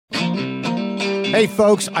Hey,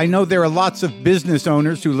 folks, I know there are lots of business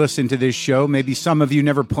owners who listen to this show. Maybe some of you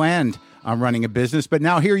never planned on running a business, but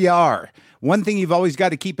now here you are. One thing you've always got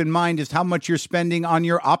to keep in mind is how much you're spending on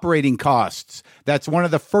your operating costs. That's one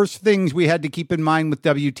of the first things we had to keep in mind with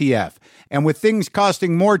WTF. And with things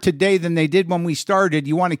costing more today than they did when we started,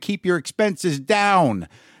 you want to keep your expenses down.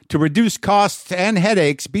 To reduce costs and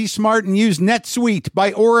headaches, be smart and use NetSuite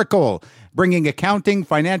by Oracle, bringing accounting,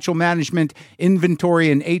 financial management,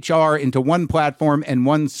 inventory, and HR into one platform and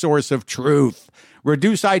one source of truth.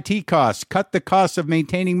 Reduce IT costs, cut the costs of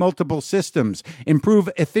maintaining multiple systems, improve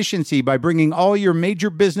efficiency by bringing all your major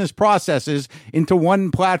business processes into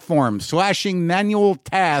one platform, slashing manual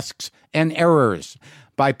tasks and errors.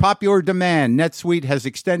 By popular demand, NetSuite has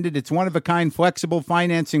extended its one-of-a-kind flexible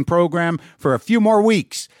financing program for a few more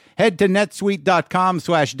weeks. Head to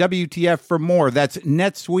netsuite.com/WTF for more. That's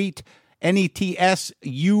NetSuite,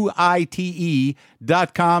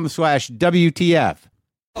 NetSuite.com/WTF.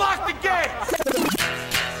 Lock the gate!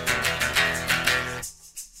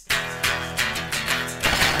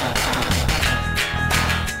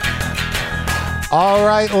 All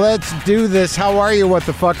right, let's do this. How are you, what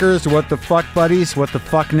the fuckers, what the fuck buddies, what the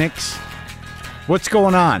fuck nicks? What's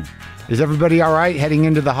going on? Is everybody all right heading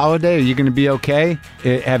into the holiday? Are you going to be okay?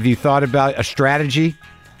 Have you thought about a strategy?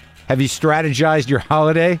 Have you strategized your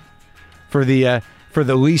holiday for the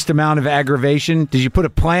least amount of aggravation? Did you put a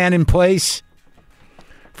plan in place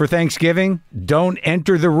for Thanksgiving? Don't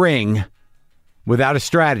enter the ring without a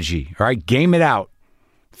strategy. All right, game it out.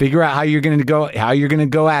 Figure out how you're going to go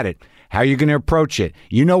at it. How you're going to approach it.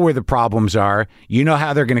 You know where the problems are. You know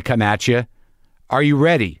how they're going to come at you. Are you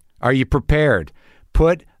ready? Are you prepared?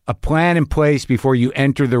 Put a plan in place before you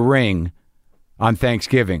enter the ring on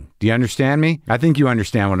Thanksgiving. Do you understand me? I think you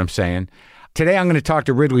understand what I'm saying. Today I'm going to talk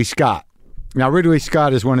to Ridley Scott. Now, Ridley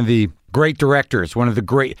Scott is one of the great directors,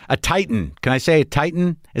 a titan. Can I say a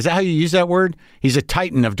titan? Is that how you use that word? He's a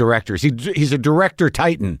titan of directors. He's a director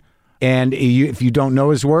titan. And if you don't know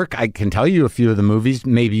his work, I can tell you a few of the movies.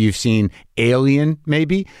 Maybe you've seen Alien,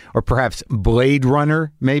 maybe, or perhaps Blade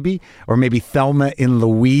Runner, maybe, or maybe Thelma and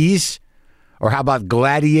Louise, or how about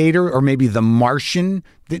Gladiator, or maybe The Martian.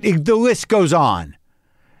 The list goes on.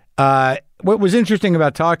 What was interesting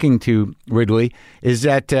about talking to Ridley is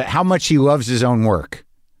that how much he loves his own work.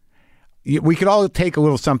 We could all take a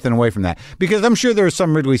little something away from that, because I'm sure there are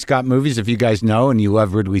some Ridley Scott movies, if you guys know and you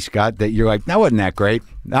love Ridley Scott, that you're like, that wasn't that great.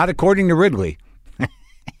 Not according to Ridley.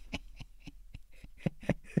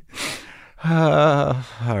 All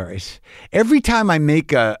right. Every time I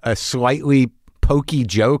make a slightly pokey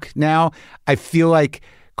joke now, I feel like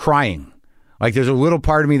crying. Like there's a little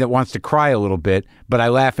part of me that wants to cry a little bit, but I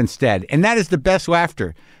laugh instead. And that is the best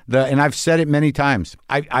laughter. And I've said it many times.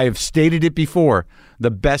 I have stated it before.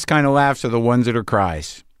 The best kind of laughs are the ones that are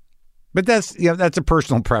cries. But that's a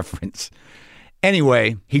personal preference.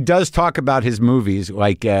 Anyway, he does talk about his movies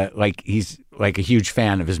like he's like a huge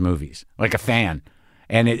fan of his movies, like a fan.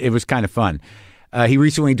 And it was kind of fun. He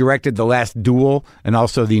recently directed The Last Duel and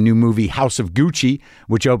also the new movie House of Gucci,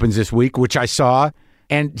 which opens this week, which I saw.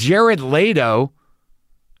 And Jared Leto,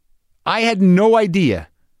 I had no idea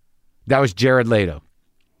that was Jared Leto.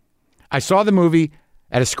 I saw the movie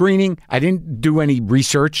at a screening. I didn't do any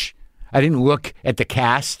research. I didn't look at the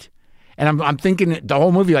cast. And I'm thinking the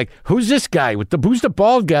whole movie, like, who's this guy? Who's the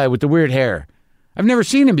bald guy with the weird hair? I've never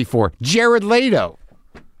seen him before. Jared Leto.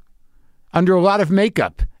 Under a lot of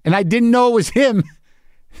makeup. And I didn't know it was him.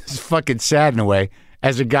 It's fucking sad in a way.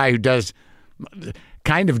 As a guy who does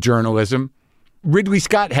kind of journalism, Ridley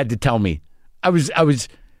Scott had to tell me. I was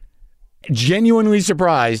genuinely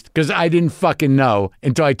surprised because I didn't fucking know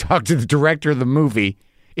until I talked to the director of the movie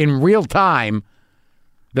in real time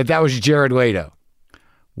that was Jared Leto.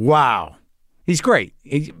 Wow. He's great.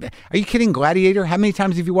 Are you kidding? Gladiator? How many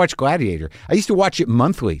times have you watched Gladiator? I used to watch it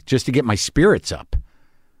monthly just to get my spirits up.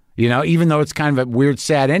 You know, even though it's kind of a weird,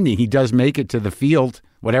 sad ending, he does make it to the field,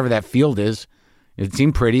 whatever that field is. It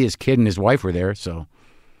seemed pretty. His kid and his wife were there, so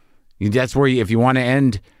that's where if you want to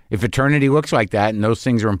end, if eternity looks like that and those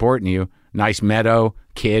things are important to you, nice meadow,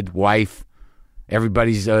 kid, wife,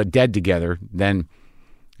 everybody's dead together, then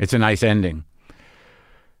it's a nice ending.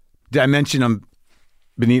 Did I mention I've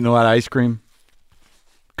been eating a lot of ice cream,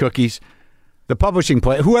 cookies? The publishing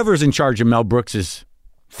place, whoever's in charge of Mel Brooks's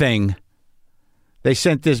thing, they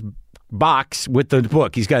sent this box with the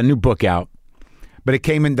book. He's got a new book out, but it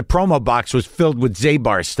came in, the promo box was filled with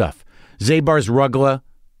Zabar's stuff. Zabar's Rugla,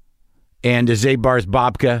 and Zabar's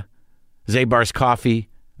Babka, Zabar's coffee,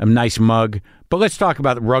 a nice mug. But let's talk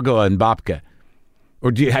about Rugla and Babka.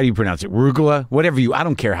 Or how do you pronounce it? Rugla? I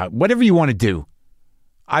don't care whatever you want to do.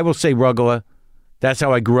 I will say Rugla. That's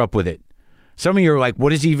how I grew up with it. Some of you are like,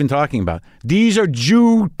 what is he even talking about? These are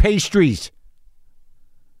Jew pastries.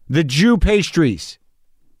 The Jew pastries.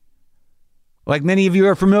 Like many of you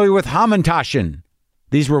are familiar with Hamantaschen.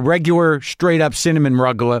 These were regular, straight-up cinnamon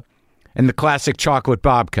rugelach and the classic chocolate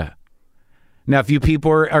babka. Now, if you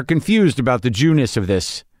people are confused about the Jewness of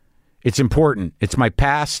this, it's important. It's my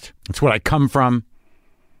past. It's what I come from.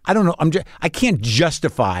 I don't know. I can't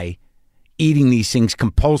justify eating these things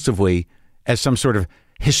compulsively as some sort of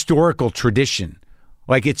historical tradition.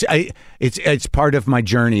 Like it's part of my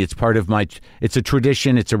journey. It's a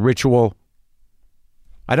tradition. It's a ritual.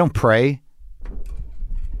 I don't pray.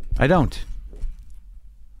 I don't.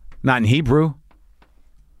 Not in Hebrew.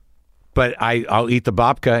 But I'll eat the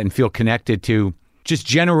babka and feel connected to just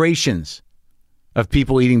generations of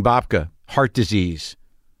people eating babka, heart disease,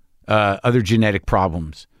 other genetic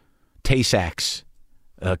problems, Tay-Sachs,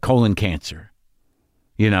 colon cancer.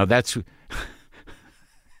 You know, that's...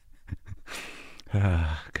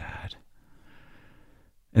 Oh, God.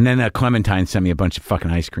 And then Clementine sent me a bunch of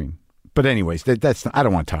fucking ice cream. But anyways, that's I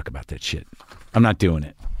don't want to talk about that shit. I'm not doing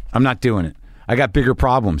it. I got bigger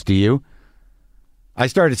problems. Do you? I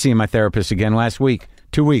started seeing my therapist again last week.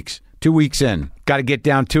 2 weeks. 2 weeks in. Got to get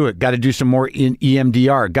down to it. Got to do some more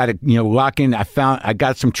EMDR. Got to, lock in. I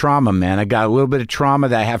got some trauma, man. I got a little bit of trauma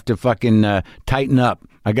that I have to fucking tighten up.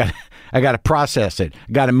 I got to process it.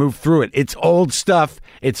 I got to move through it. It's old stuff.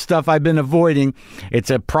 It's stuff I've been avoiding.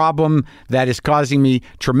 It's a problem that is causing me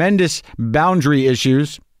tremendous boundary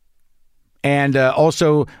issues and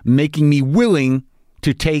also making me willing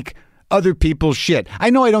to take other people's shit.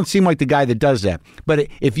 I know I don't seem like the guy that does that, but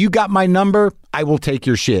if you got my number, I will take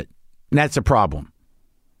your shit. And that's a problem.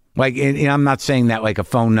 Like, and I'm not saying that like a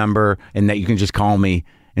phone number and that you can just call me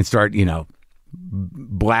and start,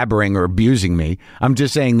 blabbering or abusing me. I'm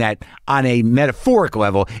just saying that on a metaphoric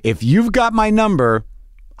level, if you've got my number,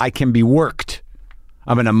 I can be worked.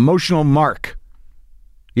 I'm an emotional mark.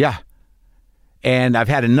 Yeah. And I've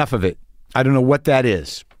had enough of it. I don't know what that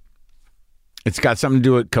is. It's got something to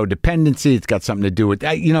do with codependency. It's got something to do with,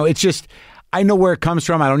 it's just, I know where it comes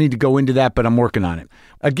from. I don't need to go into that, but I'm working on it.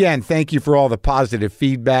 Again, thank you for all the positive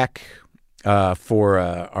feedback for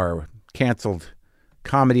our canceled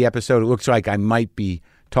comedy episode. It looks like I might be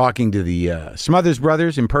talking to the Smothers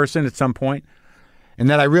Brothers in person at some point. And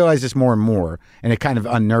that I realize this more and more, and it kind of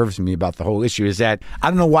unnerves me about the whole issue, is that I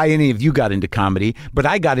don't know why any of you got into comedy, but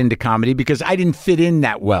I got into comedy because I didn't fit in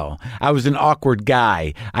that well. I was an awkward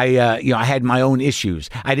guy. I had my own issues.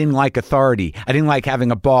 I didn't like authority. I didn't like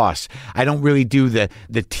having a boss. I don't really do the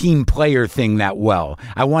team player thing that well.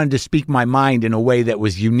 I wanted to speak my mind in a way that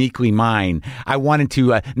was uniquely mine. I wanted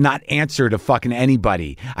to not answer to fucking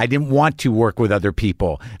anybody. I didn't want to work with other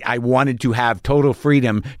people. I wanted to have total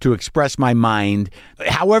freedom to express my mind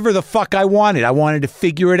however the fuck I wanted. I wanted to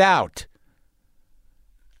figure it out.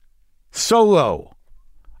 Solo.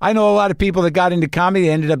 I know a lot of people that got into comedy,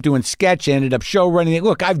 ended up doing sketch, ended up show running.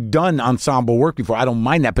 Look, I've done ensemble work before. I don't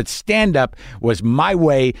mind that. But stand-up was my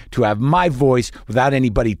way to have my voice without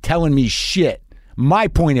anybody telling me shit. My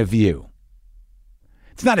point of view.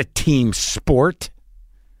 It's not a team sport.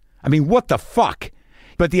 I mean, what the fuck?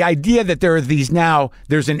 But the idea that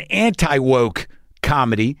there's an anti-woke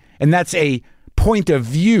comedy, and that's a point of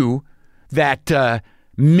view that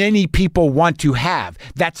many people want to have.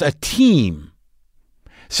 That's a team.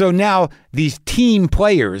 So now these team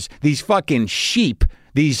players, these fucking sheep,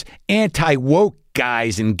 these anti-woke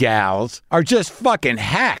guys and gals are just fucking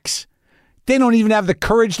hacks. They don't even have the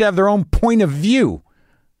courage to have their own point of view.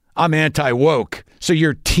 I'm anti-woke. So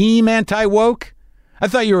you're team anti-woke? I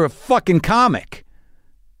thought you were a fucking comic.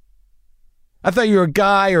 I thought you were a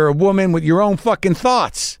guy or a woman with your own fucking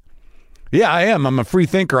thoughts. Yeah, I am. I'm a free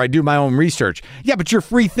thinker. I do my own research. Yeah, but your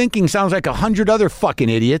free thinking sounds like 100 other fucking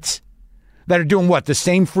idiots that are doing what? The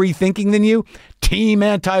same free thinking than you? Team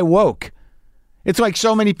anti-woke. It's like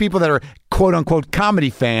so many people that are quote unquote comedy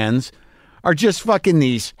fans are just fucking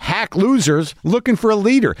these hack losers looking for a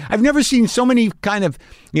leader. I've never seen so many kind of,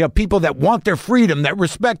 people that want their freedom, that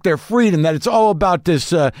respect their freedom, that it's all about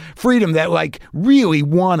this freedom, that like really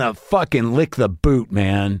want to fucking lick the boot,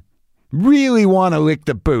 man. Really want to lick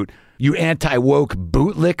the boot. You anti-woke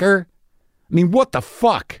bootlicker? I mean, what the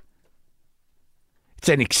fuck? It's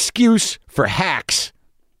an excuse for hacks.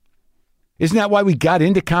 Isn't that why we got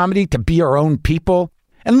into comedy? To be our own people?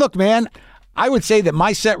 And look, man, I would say that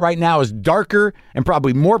my set right now is darker and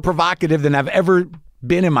probably more provocative than I've ever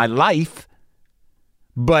been in my life.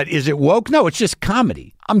 But is it woke? No, it's just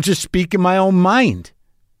comedy. I'm just speaking my own mind.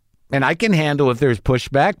 And I can handle if there's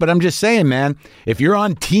pushback, but I'm just saying, man, if you're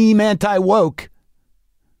on team anti-woke,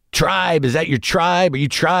 tribe, is that your tribe? Are you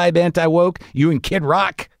tribe anti-woke? You and Kid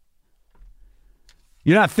Rock?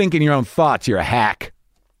 You're not thinking your own thoughts. You're a hack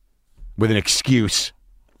with an excuse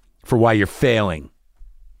for why you're failing.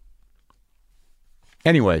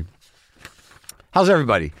 Anyway, how's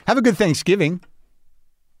everybody? Have a good Thanksgiving.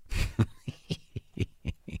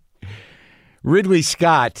 Ridley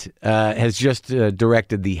Scott has just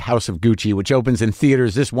directed The House of Gucci, which opens in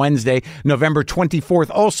theaters this Wednesday, November 24th.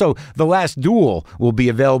 Also, The Last Duel will be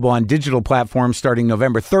available on digital platforms starting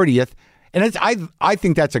November 30th. And I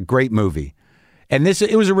think that's a great movie. And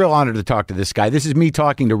it was a real honor to talk to this guy. This is me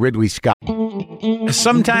talking to Ridley Scott.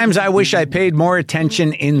 Sometimes I wish I paid more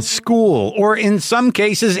attention in school, or in some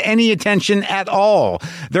cases, any attention at all.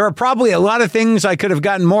 There are probably a lot of things I could have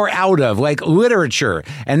gotten more out of, like literature.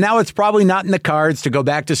 And now it's probably not in the cards to go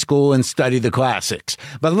back to school and study the classics.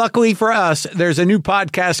 But luckily for us, there's a new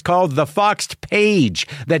podcast called The Foxed Page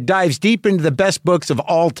that dives deep into the best books of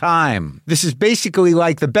all time. This is basically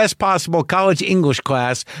like the best possible college English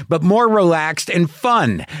class, but more relaxed and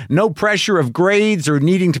fun. No pressure of grades or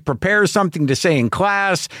needing to prepare something to say in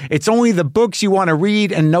class. It's only the books you want to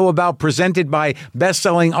read and know about, presented by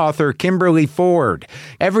best-selling author Kimberly Ford.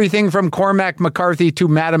 Everything from Cormac McCarthy to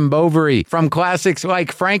Madame Bovary, from classics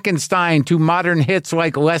like Frankenstein to modern hits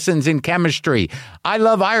like Lessons in Chemistry. I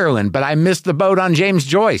love Ireland, but I missed the boat on James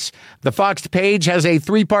Joyce. The Foxed Page has a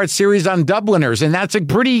 3-part series on Dubliners, and that's a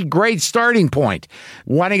pretty great starting point.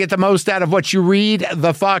 Want to get the most out of what you read?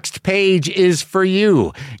 The Foxed Page is for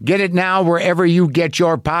you. Get it now wherever you get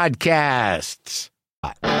your podcasts.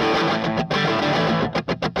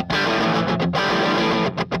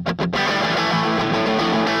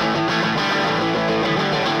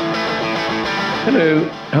 Hello,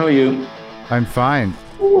 how are you? I'm fine.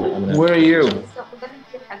 Where are you?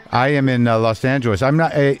 I am in Los Angeles. I'm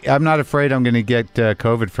not afraid I'm going to get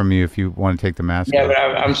COVID from you if you want to take the mask Yeah, off. but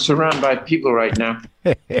I'm surrounded by people right now.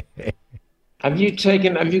 Have you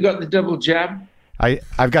got the double jab?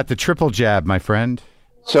 I've got the triple jab, my friend.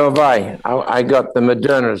 So have I. I got the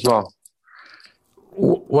Moderna as well.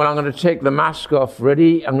 Well, I'm going to take the mask off.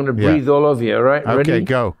 Ready? I'm going to breathe all over you, all right? Ready? Okay,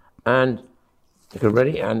 go. And, okay,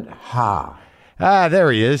 ready? And ha. Ah,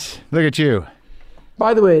 there he is. Look at you.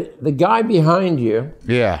 By the way, the guy behind you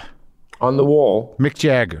Yeah. on the wall, Mick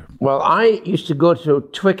Jagger. well, I used to go to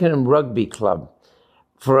Twickenham Rugby Club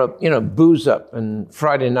for a booze up and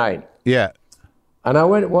Friday night. Yeah. And I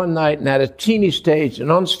went one night and had a teeny stage,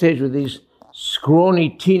 and on stage with these scrawny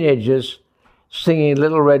teenagers singing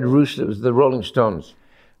Little Red Rooster. It was the Rolling Stones.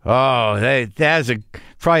 Oh, that's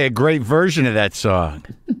probably a great version of that song.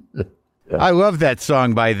 I love that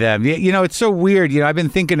song by them. You know, it's so weird. You know, I've been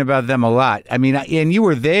thinking about them a lot. I mean, and you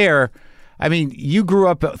were there. I mean, you grew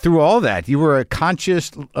up through all that. You were a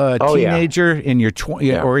conscious teenager in your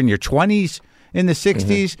or in your 20s in the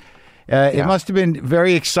 60s. It must have been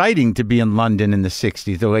very exciting to be in London in the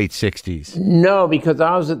 60s, the late 60s. No, because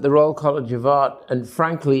I was at the Royal College of Art, and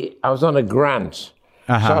frankly, I was on a grant.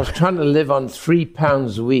 So I was trying to live on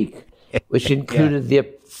 £3 a week, which included the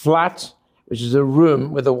flat, which is a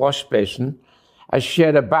room with a wash basin. I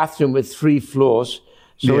shared a bathroom with 3 floors.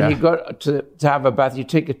 So when you got to have a bath, you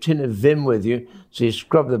take a tin of Vim with you, so you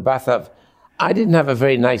scrub the bath up. I didn't have a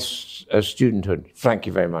very nice studenthood, thank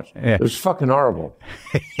you very much. Yeah. It was fucking horrible.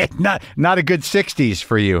 Not a good 60s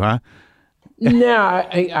for you, huh? No,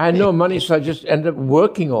 I had no money, so I just ended up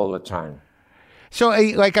working all the time. So,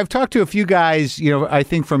 like, I've talked to a few guys, you know, I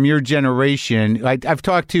think from your generation. Like, I've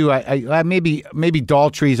talked to maybe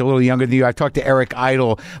Daltrey's a little younger than you. I've talked to Eric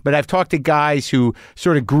Idle, but I've talked to guys who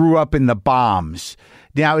sort of grew up in the bombs.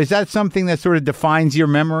 Now, is that something that sort of defines your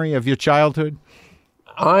memory of your childhood?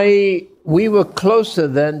 We were closer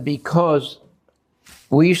then because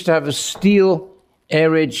we used to have a steel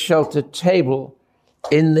air-raid shelter table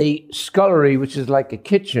in the scullery, which is like a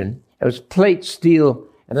kitchen. It was plate steel,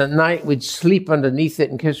 and at night we'd sleep underneath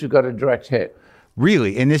it in case we got a direct hit.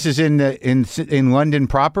 Really? And this is in London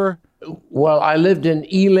proper? Well, I lived in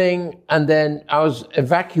Ealing, and then I was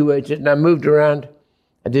evacuated, and I moved around.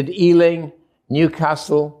 I did Ealing,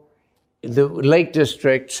 Newcastle, the Lake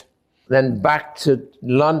District, then back to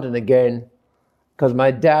London again, because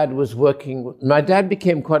my dad was working. My dad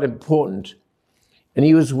became quite important, and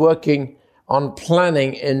he was working on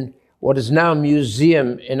planning in what is now a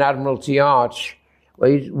museum in Admiralty Arch,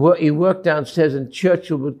 where he worked downstairs, and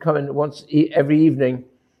Churchill would come in every evening.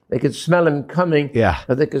 They could smell him coming,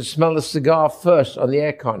 but they could smell the cigar first on the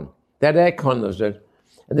aircon. That aircon those days.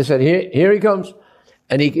 And they said, here he comes.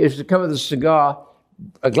 And he used to come with a cigar,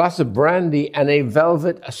 a glass of brandy, and a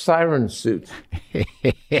velvet siren suit.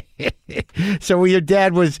 So your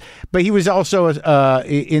dad but he was also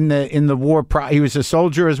in the war. He was a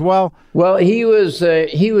soldier as well. Well, he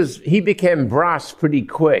became brass pretty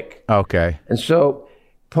quick. Okay. And so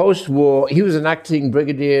post-war, he was an acting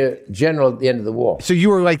brigadier general at the end of the war. So you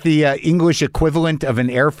were like the English equivalent of an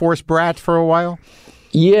Air Force brat for a while?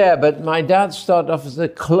 Yeah, but my dad started off as a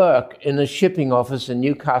clerk in a shipping office in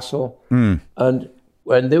Newcastle. And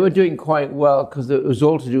when they were doing quite well, because it was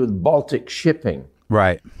all to do with Baltic shipping.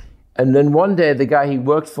 Right. And then one day, the guy he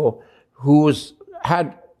worked for, who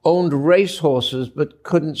had owned racehorses but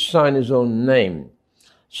couldn't sign his own name.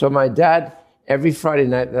 So my dad, every Friday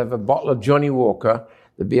night, they'd have a bottle of Johnny Walker.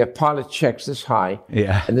 There'd be a pile of checks this high.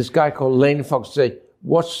 Yeah. And this guy called Lane Fox would say,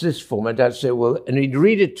 "What's this for?" My dad would say, "Well," and he'd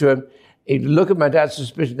read it to him. He'd look at my dad's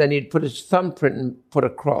suspicion, then he'd put his thumbprint and put a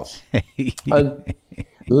cross. And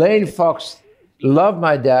Lane Fox loved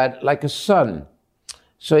my dad like a son.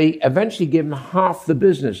 So he eventually gave him half the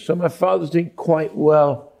business. So my father's doing quite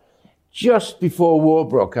well. Just before war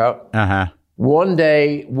broke out, one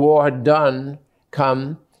day war had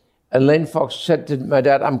come, and Lane Fox said to my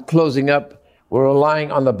dad, "I'm closing up. We're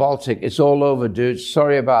relying on the Baltic. It's all over, dude.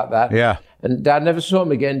 Sorry about that." Yeah. And Dad never saw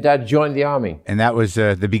him again. Dad joined the army. And that was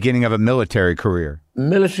the beginning of a military career.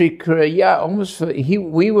 Military career, yeah, almost.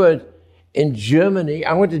 We were in Germany.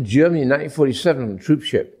 I went to Germany in 1947 on a troop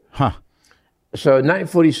ship. Huh. So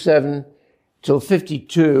 1947 till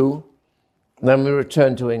 52, then we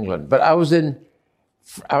returned to England. But I was in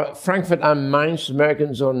Frankfurt am Main,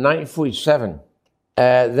 American Zone, 1947.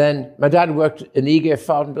 Then my dad worked in the IG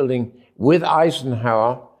Farben building with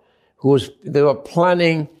Eisenhower, they were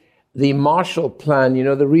planning the Marshall Plan,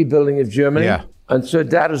 the rebuilding of Germany. Yeah. And so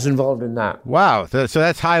Dad was involved in that. Wow. So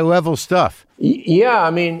that's high-level stuff. Yeah,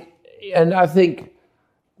 and I think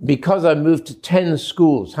because I moved to 10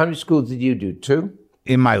 schools, how many schools did you do? 2?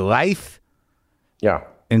 In my life? Yeah.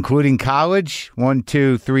 Including college? 1,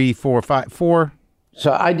 2, 3, 4, 5, 4?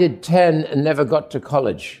 So I did 10 and never got to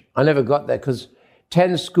college. I never got there because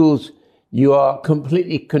 10 schools, you are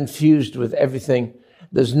completely confused with everything.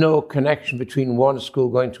 There's no connection between one school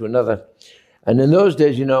going to another. And in those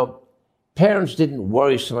days, parents didn't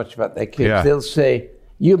worry so much about their kids. Yeah. They'll say,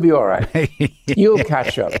 "You'll be all right. You'll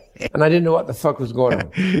catch up." And I didn't know what the fuck was going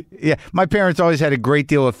on. Yeah, my parents always had a great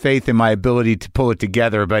deal of faith in my ability to pull it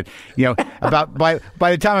together. But, about by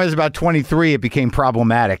the time I was about 23, it became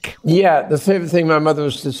problematic. Yeah, the favorite thing my mother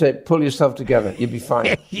was to say, "Pull yourself together. You'll be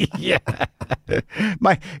fine." Yeah.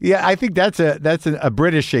 I think that's a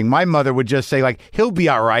British thing. My mother would just say, like, "He'll be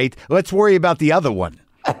all right. Let's worry about the other one."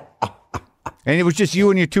 And it was just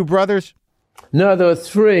you and your 2 brothers? No, there were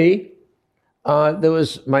 3. There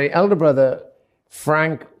was my elder brother,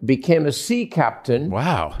 Frank, became a sea captain.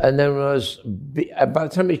 Wow. And then by the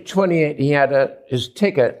time he was 28, he had his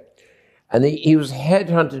ticket. And he was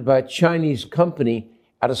headhunted by a Chinese company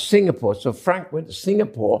out of Singapore. So Frank went to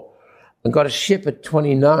Singapore and got a ship at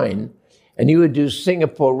 29. And he would do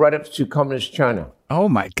Singapore right up to communist China. Oh,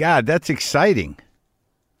 my God. That's exciting.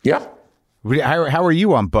 Yeah. How are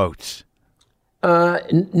you on boats?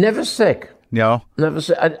 Never sick. No? Never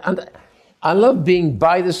sick. I love being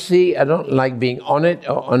by the sea. I don't like being on it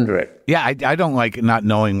or under it. Yeah, I don't like not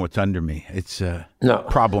knowing what's under me. It's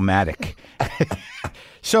problematic.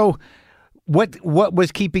 So what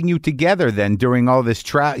was keeping you together then during all this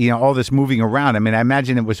all this moving around? I mean, I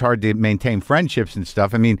imagine it was hard to maintain friendships and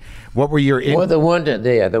stuff. I mean, what were your... Well, there weren't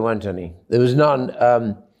any. There was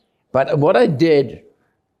none. But what I did,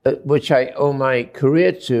 which I owe my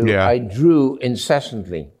career to, I drew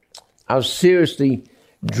incessantly. I was seriously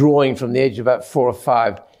drawing from the age of about 4 or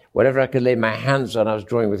 5. Whatever I could lay my hands on, I was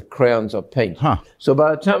drawing with crayons or paint. Huh. So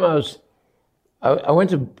by the time I went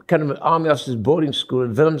to kind of an army officers boarding school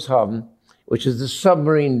in Wilhelmshaven, which is the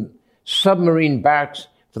submarine barracks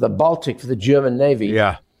for the Baltic, for the German Navy.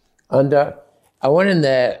 Yeah. And I went in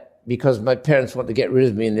there because my parents wanted to get rid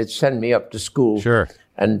of me and they'd send me up to school. Sure.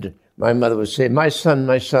 And my mother would say, my son.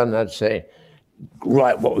 I'd say,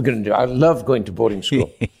 right, what we're going to do. I love going to boarding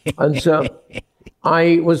school. And so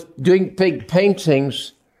I was doing big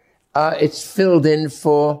paintings. It's filled in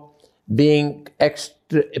for being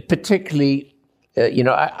extra, particularly,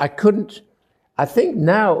 I couldn't, I think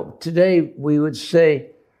now, today, we would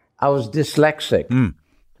say I was dyslexic,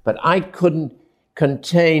 but I couldn't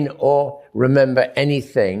contain or remember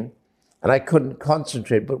anything, and I couldn't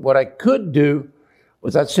concentrate. But what I could do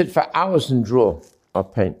was I'd sit for hours and draw or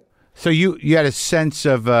paint. So you had a sense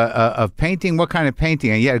of painting. What kind of painting?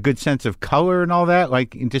 And you had a good sense of color and all that,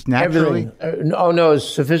 like just naturally. Everything. No,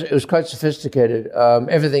 it was quite sophisticated.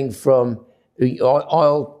 Everything from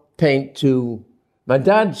oil paint to. My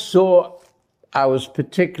dad saw I was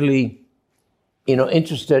particularly,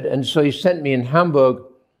 interested, and so he sent me in Hamburg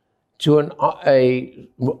to a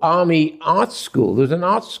army art school. There was an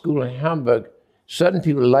art school in Hamburg. Certain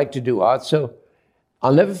people like to do art, so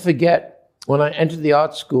I'll never forget. when I entered the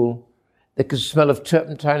art school, there could smell of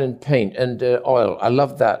turpentine and paint and oil. I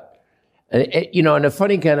loved that. And, in a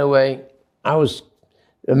funny kind of way, I was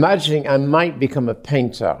imagining I might become a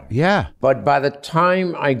painter. Yeah. But by the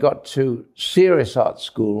time I got to serious art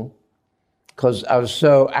school, because I was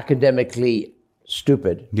so academically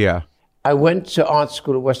stupid, Yeah. I went to art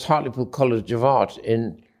school at West Hartlepool College of Art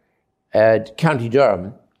in County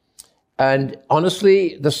Durham. And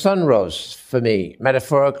honestly, the sun rose for me,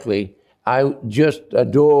 metaphorically. I just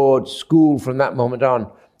adored school from that moment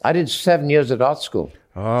on. I did 7 years at art school,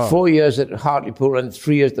 4 years at Hartlepool and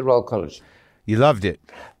 3 years at the Royal College. You loved it.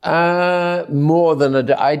 More than a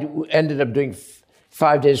day. I ended up doing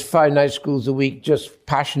 5 days, 5 night schools a week, just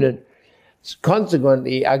passionate.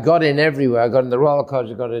 Consequently, I got in everywhere. I got in the Royal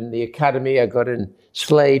College, I got in the Academy, I got in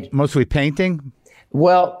Slade. Mostly painting?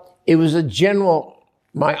 Well, it was a general,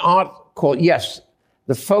 my art called, yes,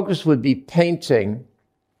 the focus would be painting,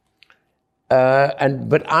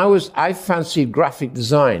 but I fancied graphic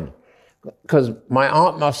design because my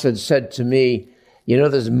art master had said to me,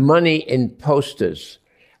 there's money in posters.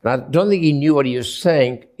 And I don't think he knew what he was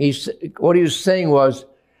saying. What he was saying was,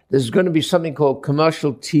 there's going to be something called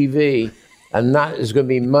commercial TV, and that is going to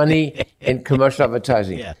be money in commercial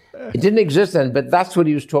advertising. Yeah. It didn't exist then, but that's what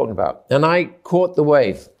he was talking about. And I caught the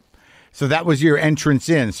wave. So that was your entrance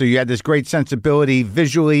in. So you had this great sensibility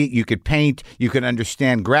visually. You could paint. You could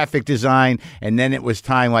understand graphic design. And then it was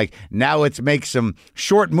time now let's make some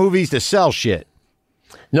short movies to sell shit.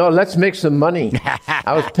 No, let's make some money.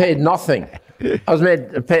 I was paid nothing. I was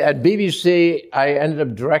paid at BBC. I ended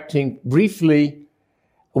up directing briefly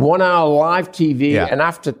 1 hour live TV. Yeah. And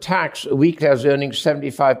after tax, a week I was earning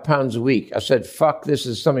 £75 a week. I said, fuck, this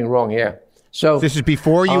is something wrong here. So this is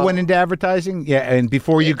before you went into advertising? Yeah, and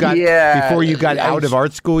before you got out of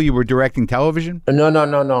art school, you were directing television? No.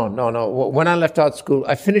 When I left art school,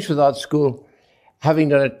 I finished with art school having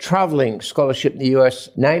done a traveling scholarship in the US,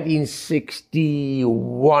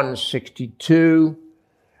 1961, 62.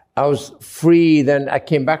 I was free. Then I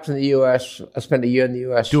came back from the US. I spent a year in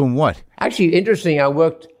the US. Doing what? Actually, interesting. I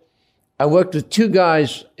worked with two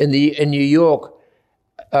guys in New York.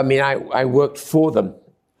 I mean, I worked for them.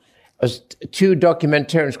 As two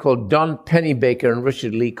documentarians called Don Pennybaker and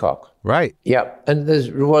Richard Leacock. Right. Yeah. And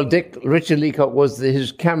Richard Leacock was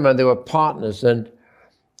his cameraman. They were partners. And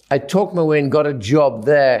I talked my way and got a job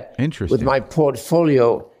there. Interesting. With my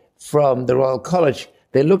portfolio from the Royal College.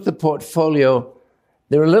 They looked at the portfolio.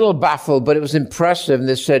 They were a little baffled, but it was impressive. And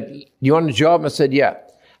they said, you want a job? I said, yeah.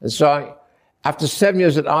 And so after 7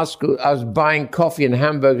 years at art school, I was buying coffee and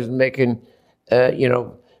hamburgers and making,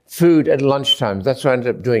 food at lunchtime. That's what I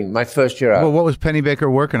ended up doing my first year out. Well, what was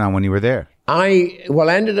Pennybaker working on when you were there? I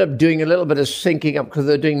ended up doing a little bit of syncing up because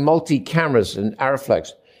they're doing multi-cameras and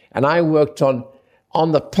Arriflex. And I worked on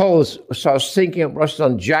the poles. So I was syncing up rushed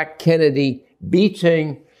on Jack Kennedy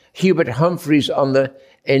beating Hubert Humphreys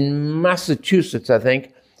in Massachusetts, I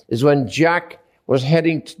think, is when Jack was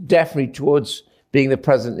heading definitely towards being the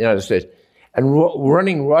president of the United States. And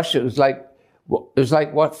running Russia, it was like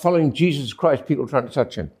following Jesus Christ, people trying to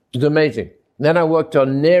touch him. It was amazing. Then I worked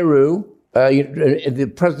on Nehru,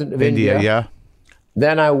 the president of India. Yeah.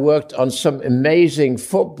 Then I worked on some amazing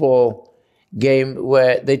football game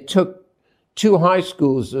where they took two high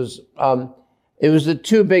schools. It was the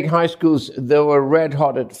two big high schools that were red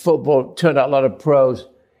hot at football, turned out a lot of pros.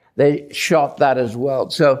 They shot that as well.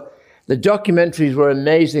 So the documentaries were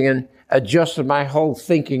amazing and adjusted my whole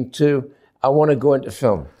thinking to, I want to go into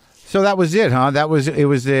film. So that was it, huh?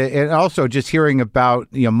 And also just hearing about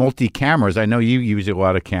multi cameras. I know you use a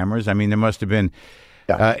lot of cameras. I mean, there must have been.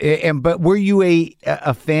 Yeah. But were you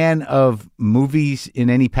a fan of movies in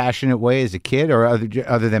any passionate way as a kid, or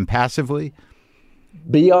other than passively?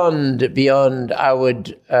 Beyond. I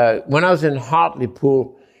would when I was in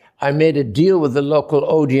Hartlepool, I made a deal with the local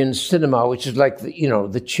Odeon Cinema, which is like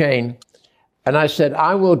the chain, and I said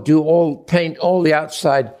I will paint all the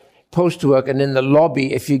outside poster work, and in the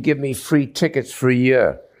lobby, if you give me free tickets for a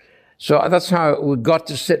year. So that's how we got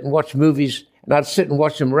to sit and watch movies, and I'd sit and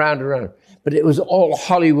watch them round and round. But it was all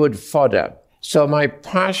Hollywood fodder. So my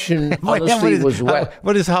passion, honestly, was wet.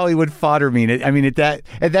 What does Hollywood fodder mean? I mean, at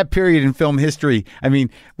that period in film history, I mean,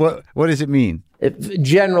 what does it mean?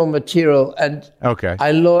 General material, and okay.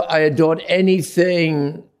 I adored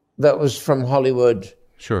anything that was from Hollywood.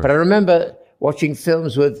 Sure. But I remember watching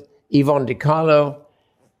films with Yvonne De Carlo,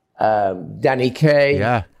 Danny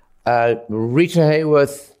Kaye, Rita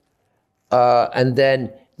Hayworth, and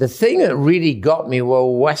then the thing that really got me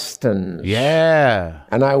were Westerns. Yeah.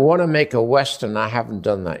 And I want to make a Western. I haven't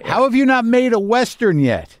done that yet. How have you not made a Western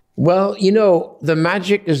yet? Well, the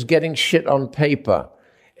magic is getting shit on paper.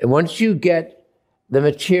 once you get the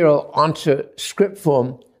material onto script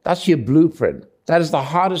form, that's your blueprint. That is the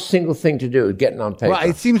hardest single thing to do, getting on paper. Well,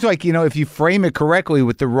 it seems like, if you frame it correctly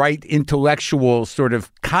with the right intellectual sort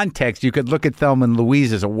of context, you could look at Thelma and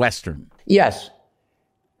Louise as a Western. Yes,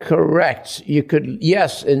 correct. You could,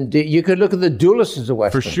 yes, indeed. You could look at the Duelists as a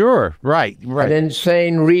Western. For sure. Right. An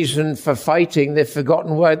insane reason for fighting. They've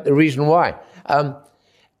forgotten the reason why.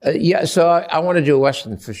 So I want to do a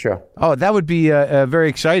Western for sure. Oh, that would be very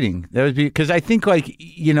exciting. That would be, because I think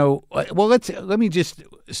let me just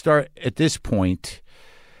start at this point,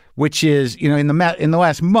 which is, in the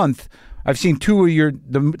last month, I've seen two of your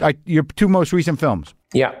two most recent films.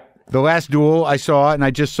 Yeah. The Last Duel I saw, and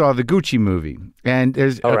I just saw the Gucci movie. And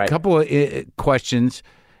there's a couple of questions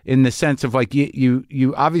in the sense of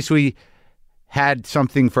you obviously had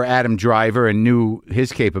something for Adam Driver and knew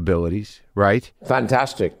his capabilities, right?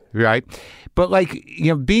 Fantastic. Right. But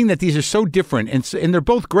being that these are so different and they're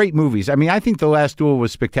both great movies. I mean, I think The Last Duel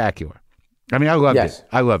was spectacular. I mean, I loved it.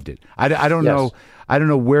 I loved it. I don't know. I don't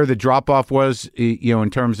know where the drop off was, in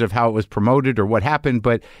terms of how it was promoted or what happened,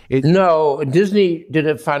 but No, Disney did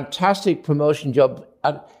a fantastic promotion job,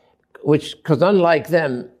 because unlike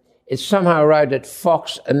them, it somehow arrived at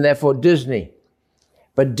Fox and therefore Disney.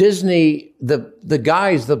 But Disney, the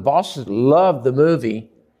guys, the bosses, loved the movie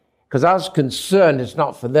because I was concerned it's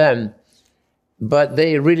not for them, but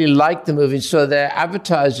they really liked the movie. So their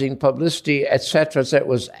advertising, publicity, etc.,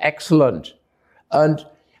 was excellent. And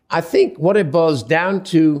I think what it boils down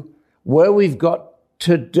to, where we've got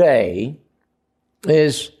today,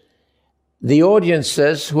 is the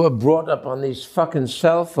audiences who are brought up on these fucking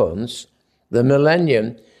cell phones, the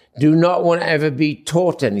millennium, do not want to ever be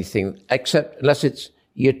taught anything except unless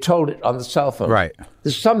you're told it on the cell phone. Right.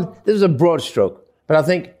 This is a broad stroke, but I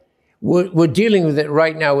think we're dealing with it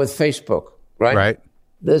right now with Facebook, right? Right.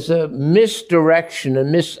 There's a misdirection,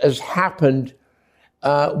 has happened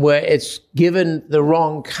where it's given the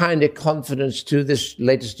wrong kind of confidence to this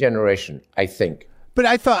latest generation, I think. But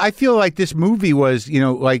I feel like this movie was,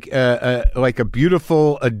 like a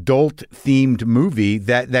beautiful adult themed movie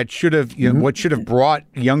that should have, what should have brought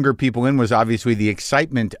younger people in was obviously the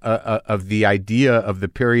excitement of the idea of the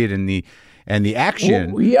period and the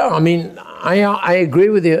action. Well, yeah, I mean, I agree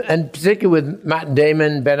with you, and particularly with Matt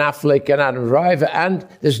Damon, Ben Affleck, and Adam Driver, and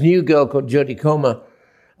this new girl called Jodie Comer.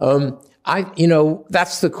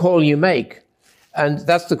 That's the call you make, and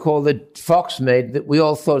that's the call that Fox made. That we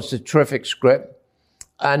all thought was a terrific script.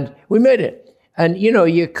 And we made it. And,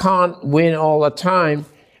 you can't win all the time,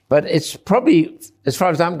 but it's probably, as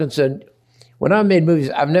far as I'm concerned, when I made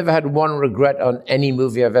movies, I've never had one regret on any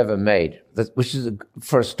movie I've ever made, which is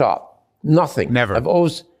for a start. Nothing. Never. I've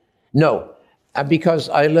always, no. Because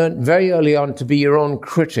I learned very early on to be your own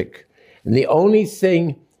critic. And the only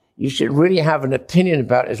thing you should really have an opinion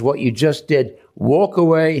about is what you just did. Walk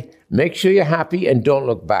away, make sure you're happy, and don't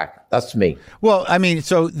look back. That's me. Well, I mean,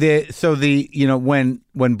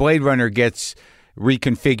 when Blade Runner gets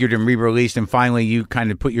reconfigured and re-released, and finally you kind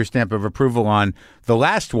of put your stamp of approval on the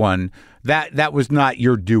last one, that was not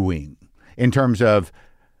your doing in terms of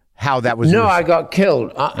how that was. No, I got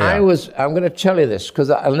killed. I'm going to tell you this because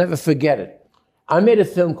I'll never forget it. I made a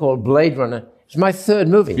film called Blade Runner. It's my third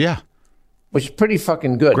movie. Yeah, which is pretty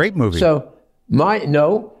fucking good. Great movie. So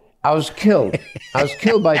I was killed. I was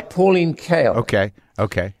killed by Pauline Kael. Okay.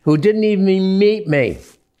 Who didn't even meet me.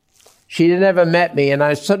 She never met me. And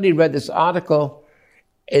I suddenly read this article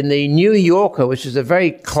in the New Yorker, which is a very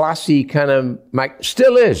classy kind of,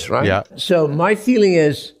 still is, right? Yeah. So my feeling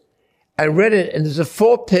is, I read it, and there's a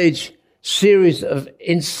 4-page series of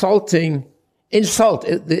insult.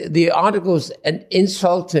 The article's an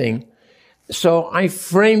insulting. So I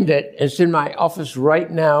framed it. It's in my office right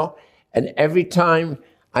now. And every time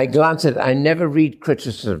I glance at it, I never read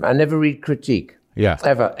criticism. I never read critique. Yeah.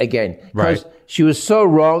 Ever again. Right. Because she was so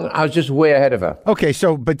wrong, I was just way ahead of her. Okay,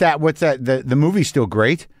 so, what's that? The movie's still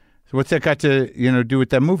great. So what's that got to, do with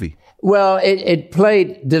that movie? Well, it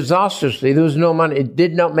played disastrously. There was no money. It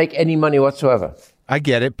did not make any money whatsoever. I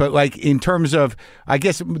get it, but in terms of, I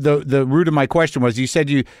guess the root of my question was, you said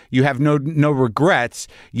you have no regrets,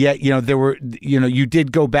 yet there were you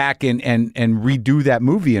did go back and redo that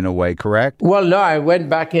movie in a way, correct? Well, no, I went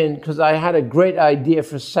back in because I had a great idea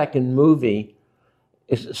for a second movie,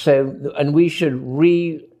 and we should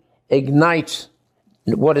reignite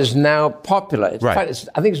what is now popular. Right. In fact,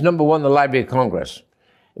 I think it's number 1 in the Library of Congress,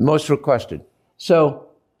 most requested. So.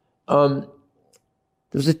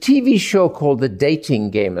 There was a TV show called The Dating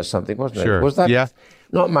Game or something, wasn't it? Sure. Was that? Yeah.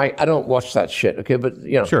 I don't watch that shit, okay? But,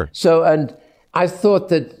 Sure. So, and I thought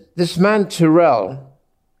that this man, Terrell,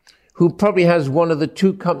 who probably has one of the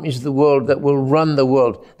two companies in the world that will run the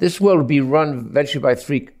world. This world will be run eventually by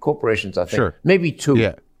 3 corporations, I think. Sure. Maybe 2.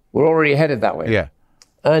 Yeah. We're already headed that way. Yeah.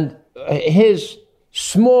 And his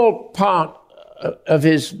small part of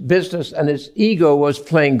his business and his ego was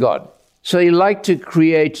playing God. So he liked to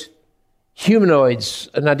create humanoids,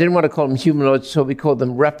 and I didn't want to call them humanoids, so we called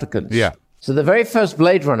them replicants. Yeah. So the very first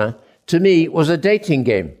Blade Runner, to me, was a dating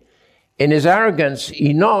game. In his arrogance,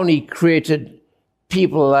 he not only created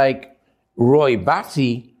people like Roy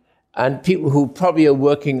Batty and people who probably are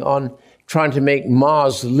working on trying to make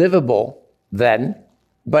Mars livable then,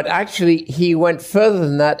 but actually he went further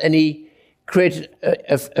than that, and he created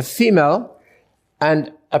a female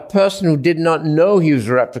and a person who did not know he was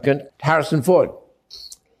a replicant, Harrison Ford.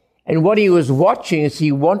 And what he was watching is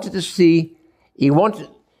he wanted to see,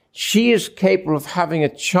 she is capable of having a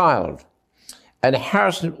child. And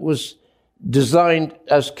Harrison was designed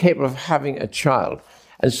as capable of having a child.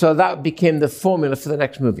 And so that became the formula for the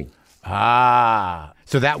next movie. Ah,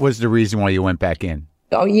 so that was the reason why you went back in.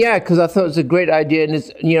 Oh, yeah, because I thought it was a great idea. And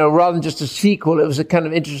it's, you know, rather than just a sequel, it was a kind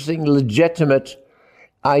of interesting, legitimate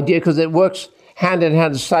idea because it works hand in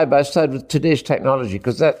hand, side by side with today's technology,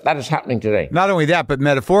 because that is happening today. Not only that, but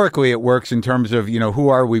metaphorically, it works in terms of, you know, who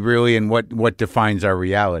are we really and what defines our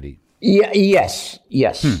reality. Yeah, yes.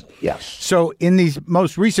 So in these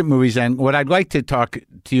most recent movies, and what I'd like to talk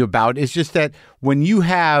to you about is just that when you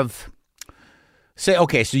have, say,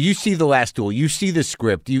 okay, so you see The Last Duel, you see the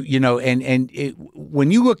script, when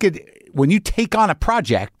you take on a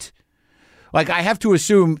project, like I have to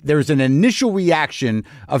assume there's an initial reaction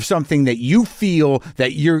of something that you feel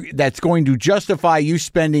that's going to justify you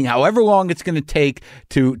spending however long it's going to take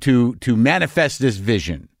to manifest this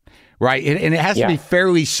vision, right? And it has to be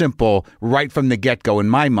fairly simple right from the get-go in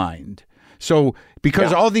my mind. So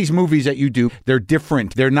because all these movies that you do, they're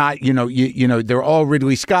different. They're not, they're all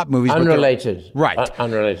Ridley Scott movies. Unrelated. Right.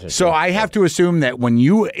 Unrelated. So I have to assume that when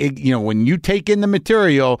you take in the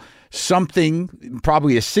material, something,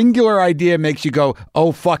 probably a singular idea makes you go,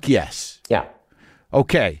 oh, fuck yes. Yeah.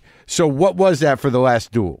 Okay. So what was that for The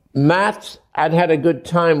Last Duel? Matt, I'd had a good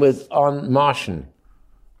time with on Martian.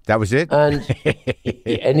 That was it?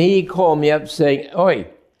 And he called me up saying, "Oi,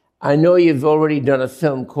 I know you've already done a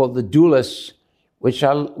film called The Duelists, which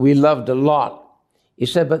we loved a lot." He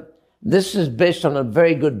said, "But this is based on a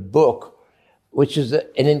very good book, which is an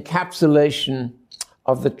encapsulation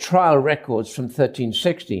of the trial records from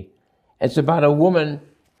 1360. It's about a woman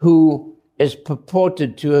who is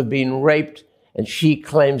purported to have been raped, and she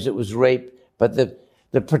claims it was rape, but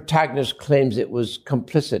the protagonist claims it was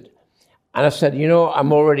complicit." And I said,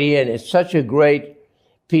 I'm already in. It's such a great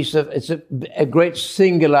it's a great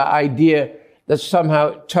singular idea that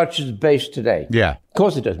somehow touches base today. Yeah. Of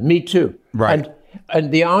course it does. Me too. Right.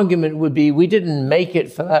 And the argument would be we didn't make it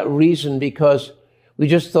for that reason because we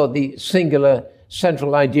just thought the singular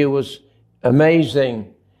central idea was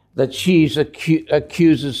amazing, that she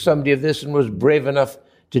accuses somebody of this and was brave enough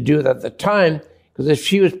to do it at the time, because if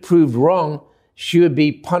she was proved wrong, she would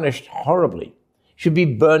be punished horribly. She'd be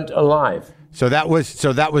burnt alive. So that was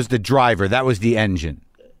the driver. That was the engine.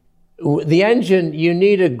 The engine, you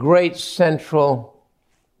need a great central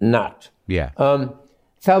nut. Yeah.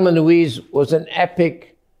 Thelma and Louise was an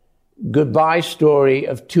epic goodbye story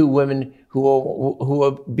of two women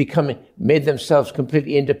who made themselves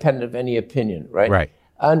completely independent of any opinion, right? Right.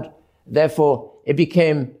 And therefore, it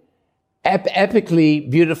became epically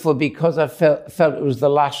beautiful because I felt it was the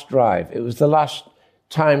last drive. It was the last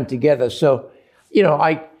time together. So,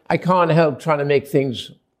 I can't help trying to make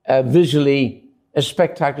things visually as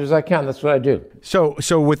spectacular as I can. That's what I do. So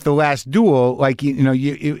with The Last Duel, like,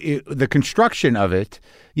 the construction of it,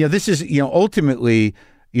 this is, ultimately,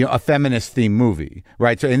 a feminist themed movie,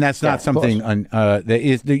 right? So, and that's not something that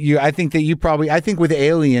is, I think with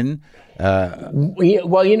Alien.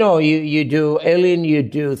 Well, you do Alien, you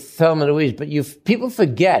do Thelma and Louise, but people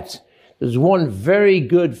forget there's one very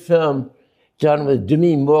good film done with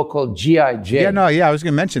Demi Moore called G.I. Jane. I was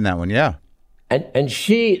going to mention that one, yeah. And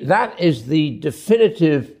that is the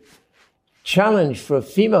definitive challenge for a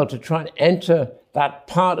female to try and enter that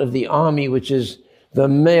part of the army, which is the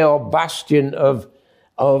male bastion of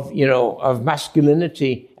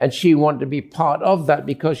masculinity. And she wanted to be part of that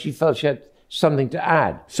because she felt she had something to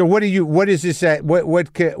add. So what is this?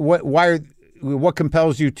 What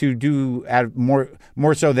compels you to do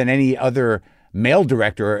more so than any other male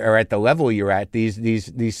director or at the level you're at,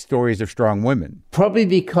 these stories of strong women? Probably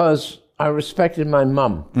because I respected my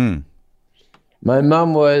mum. My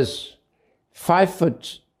mum was 5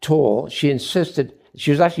 foot tall. She insisted,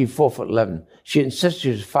 she was actually 4'11". She insisted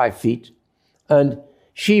she was 5 feet. And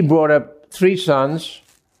she brought up 3 sons,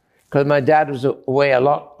 because my dad was away a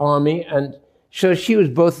lot, army, and so she was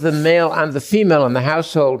both the male and the female in the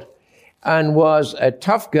household, and was a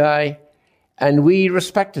tough guy, and we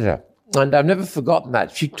respected her. And I've never forgotten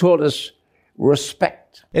that. She taught us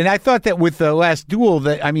respect. And I thought that with The Last Duel,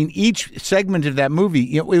 that, I mean, each segment of that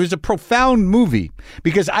movie, it was a profound movie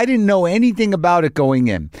because I didn't know anything about it going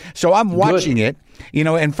in. So I'm watching it,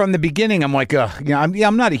 and from the beginning, I'm like,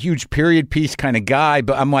 I'm not a huge period piece kind of guy,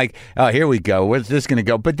 but I'm like, oh, here we go. Where's this going to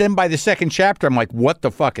go? But then by the second chapter, I'm like, what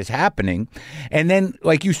the fuck is happening? And then,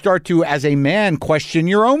 like, you start to, as a man, question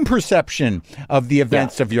your own perception of the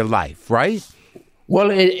events of your life, right? Well,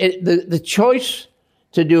 the choice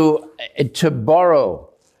to borrow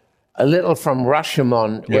a little from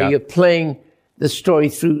Rashomon, where you're playing the story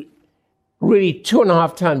through really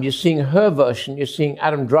 2.5 times. You're seeing her version, you're seeing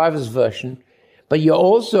Adam Driver's version, but you're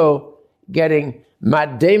also getting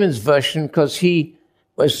Matt Damon's version because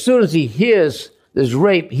as soon as he hears there's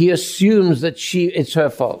rape, he assumes that it's her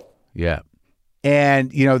fault. Yeah. And,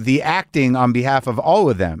 the acting on behalf of all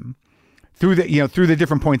of them through the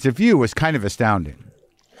different points of view was kind of astounding.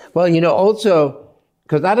 Well, also,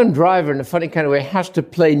 because Adam Driver, in a funny kind of way, has to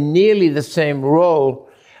play nearly the same role.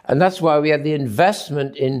 And that's why we had the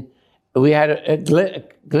investment we had a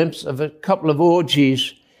glimpse of a couple of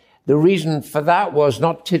orgies. The reason for that was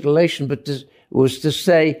not titillation, but was to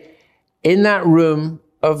say, in that room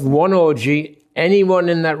of one orgy, anyone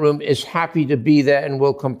in that room is happy to be there and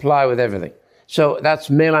will comply with everything. So that's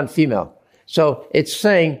male and female. So it's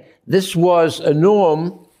saying this was a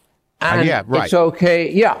norm and it's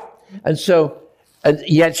okay. Yeah. And so, and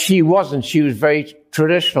yet she wasn't. She was very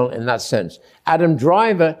traditional in that sense. Adam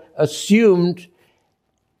Driver assumed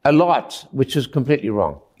a lot, which is completely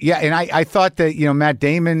wrong. Yeah, and I thought that Matt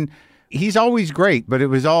Damon, he's always great, but it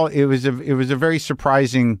was a very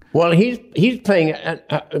surprising. Well, he's playing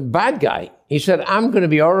a bad guy. He said, "I'm going to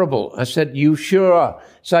be horrible." I said, "You sure are."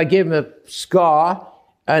 So I gave him a scar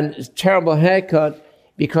and a terrible haircut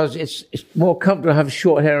because it's more comfortable to have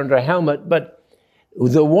short hair under a helmet. But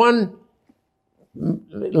the one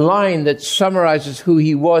line that summarizes who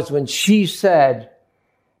he was when she said,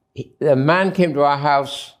 "A man came to our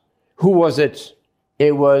house. Who was it?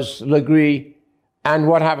 It was Legree. And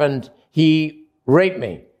what happened? He raped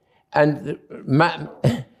me." And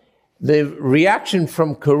the reaction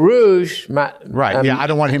from Carouge... Right, I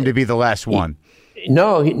don't want him to be the last one.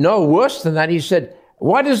 No, worse than that. He said,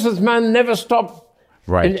 "Why does this man never stop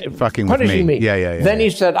fucking punishing with me?" Yeah. Then he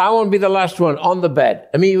said, "I want to be the last one on the bed."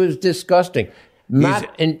 I mean, it was disgusting.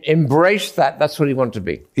 Matt embraced that. That's what he wanted to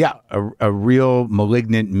be. Yeah, a real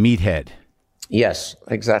malignant meathead. Yes,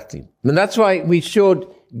 exactly. And that's why we showed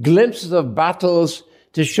glimpses of battles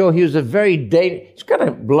to show he was a very he's kind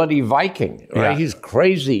of bloody Viking, right? Yeah. He's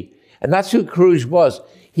crazy. And that's who Carouge was.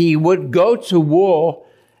 He would go to war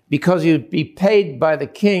because he would be paid by the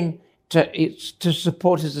king to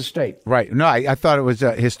support his estate. Right. No, I thought it was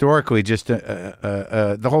historically just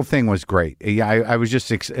the whole thing was great. I was just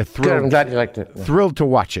thrilled. Good, I'm glad you liked it. Yeah. Thrilled to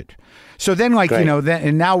watch it. So then,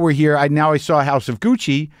 and now we're here. I saw House of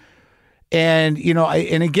Gucci. And,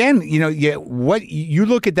 and again, what you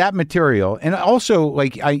look at that material and also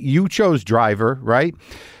you chose Driver, right?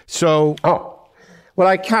 So. Oh, well,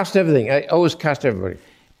 I cast everything. I always cast everybody.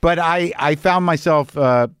 But I found myself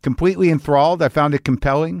completely enthralled. I found it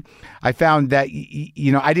compelling. I found that,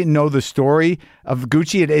 I didn't know the story of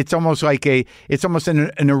Gucci. It's almost like an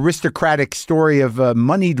aristocratic story of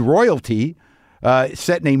moneyed royalty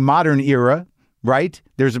set in a modern era, right?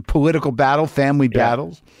 There's a political battle, family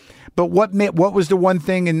battles. But what was the one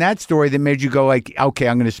thing in that story that made you go like, okay,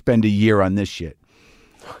 I'm going to spend a year on this shit?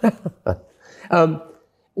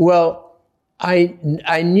 Well,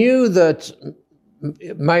 I knew that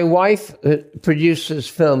my wife produces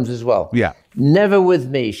films as well. Yeah. Never with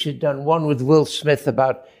me. She'd done one with Will Smith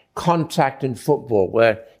about contact in football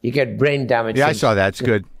where you get brain damage. Yeah, I saw that. It's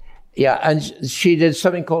good. Yeah, and she did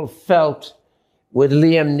something called Felt with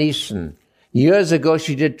Liam Neeson. Years ago,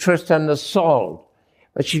 she did Tristan the Saul.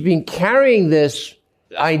 But she's been carrying this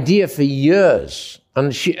idea for years.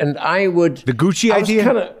 And I would... The Gucci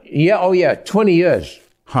idea? 20 years.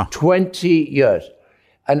 Huh. 20 years.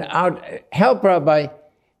 And I'd help her by...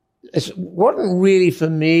 It wasn't really for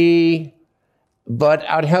me, but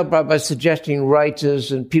I'd help her by suggesting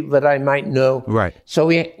writers and people that I might know. Right. So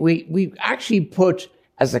we actually put,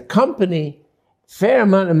 as a company, fair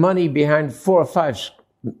amount of money behind 4 or 5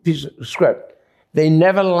 pieces of script. They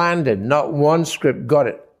never landed. Not one script got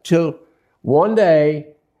it. Till one day,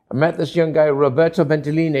 I met this young guy, Roberto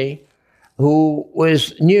Bentilini, who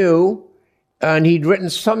was new, and he'd written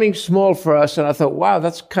something small for us, and I thought, wow,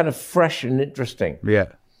 that's kind of fresh and interesting. Yeah.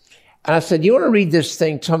 And I said, you want to read this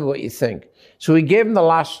thing? Tell me what you think. So we gave him the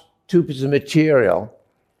last 2 pieces of material,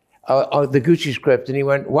 the Gucci script, and he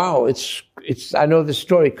went, wow, it's. I know the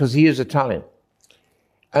story because he is Italian.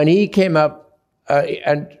 And he came up,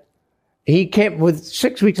 and he came with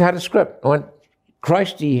 6 weeks, I had a script. I went,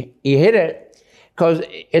 Christ, he hit it, because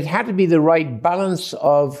it had to be the right balance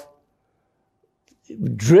of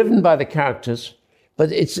driven by the characters,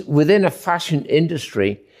 but it's within a fashion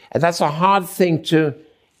industry. And that's a hard thing to,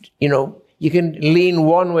 you can lean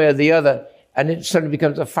one way or the other, and it suddenly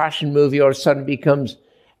becomes a fashion movie, or it suddenly becomes,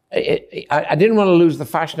 I didn't want to lose the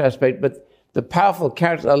fashion aspect, but the powerful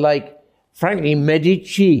characters are like, frankly,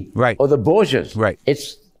 Medici, right, or the Borgias. Right.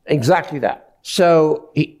 It's exactly that.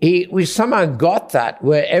 So we somehow got that,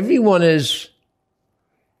 where everyone is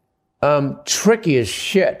tricky as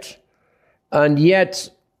shit, and yet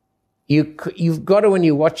you've got to, when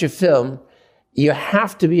you watch a film, you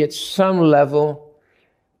have to be at some level,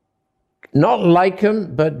 not like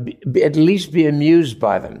them, but at least be amused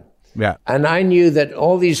by them. Yeah. And I knew that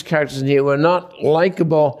all these characters in here were not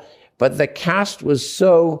likable, but the cast was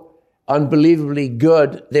so unbelievably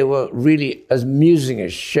good. They were really as amusing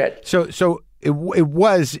as shit. So it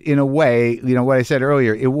was, in a way, what I said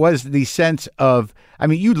earlier, it was the sense of,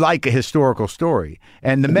 you like a historical story,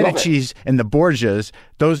 and the Medicis and the Borgias,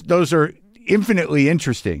 those are infinitely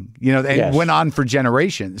interesting, and yes. went on for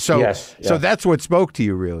generations. So, yes. So that's what spoke to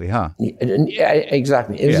you, really, huh? Yeah,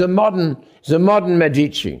 exactly. It was a modern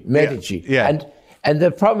Medici. Yeah. And the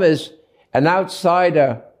problem is, an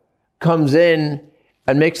outsider comes in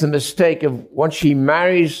and makes the mistake of, once she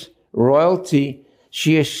marries royalty,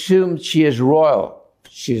 she assumes she is royal.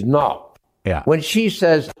 She's not. Yeah. When she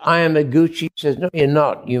says, I am a Gucci, she says, no, you're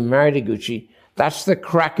not. You married a Gucci. That's the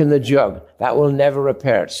crack in the jug. That will never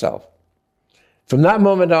repair itself. From that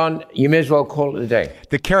moment on, you may as well call it a day.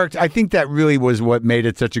 The character, I think that really was what made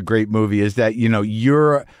it such a great movie, is that,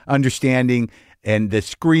 your understanding and the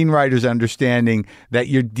screenwriter's understanding that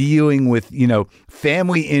you're dealing with,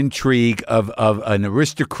 family intrigue of an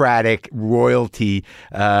aristocratic royalty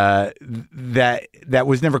that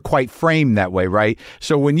was never quite framed that way, right?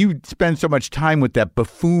 So when you spend so much time with that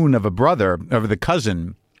buffoon of a brother, of the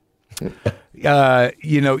cousin,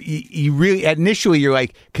 you really, initially you're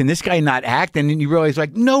like, can this guy not act? And then you realize,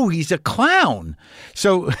 like, no, he's a clown.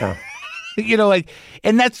 So...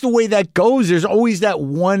 and that's the way that goes. There's always that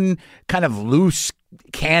one kind of loose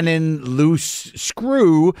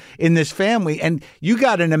screw in this family. And you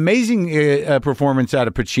got an amazing performance out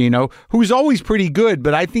of Pacino, who's always pretty good,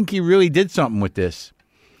 but I think he really did something with this.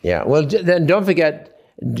 Yeah. Well, then don't forget,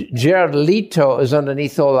 Jared Leto is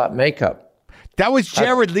underneath all that makeup. That was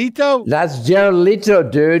Jared Leto? That's Jared Leto,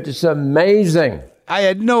 dude. It's amazing. I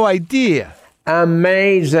had no idea.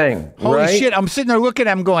 Amazing. Holy right? shit. I'm sitting there looking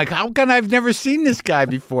at him going, how come I've never seen this guy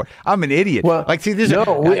before? I'm an idiot. Well,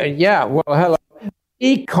 hello.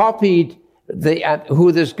 He copied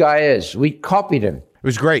who this guy is. We copied him. It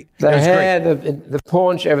was great. The hair, the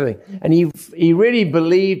paunch, everything. And he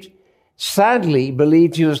really sadly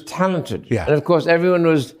believed he was talented. Yeah. And of course, everyone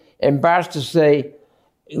was embarrassed to say,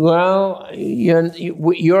 well,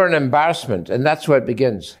 you're an embarrassment. And that's where it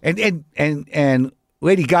begins. And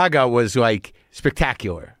Lady Gaga was like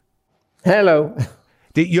spectacular. Hello.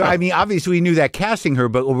 Obviously you knew that casting her,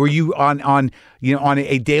 but were you on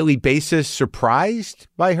a daily basis surprised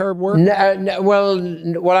by her work?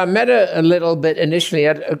 Well, I met her a little bit initially.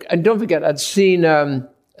 And don't forget, I'd seen A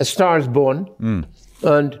Star Is Born,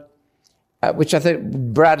 and which I think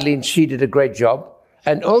Bradley and she did a great job.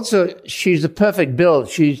 And also, she's the perfect build.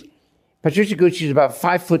 Patricia Gucci's about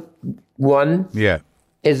 5'1". Yeah.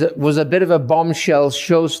 Was a bit of a bombshell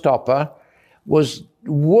showstopper, was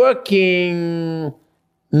working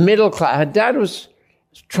middle class. Her dad was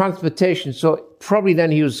transportation, so probably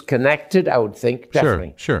then he was connected, I would think,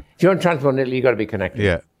 definitely. Sure. If you're in transport in Italy, you got to be connected.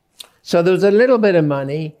 Yeah. So there was a little bit of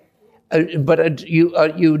money, but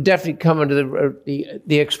you definitely come under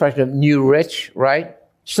the expression of new rich, right?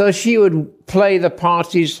 So she would play the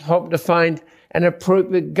parties, hope to find an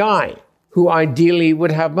appropriate guy who ideally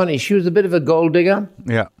would have money. She was a bit of a gold digger.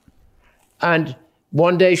 Yeah. And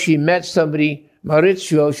one day she met somebody,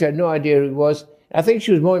 Maurizio, she had no idea who he was. I think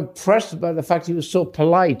she was more impressed by the fact he was so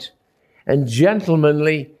polite and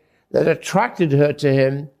gentlemanly that attracted her to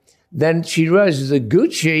him. Then she realized he's a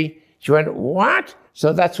Gucci. She went, what?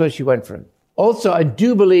 So that's where she went for him. Also, I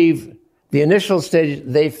do believe the initial stage,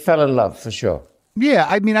 they fell in love for sure. Yeah,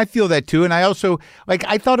 I feel that too. And I also,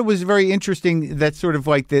 I thought it was very interesting that sort of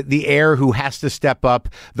like the heir who has to step up,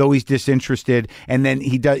 though he's disinterested. And then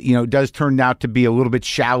he does turn out to be a little bit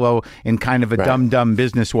shallow and kind of a dumb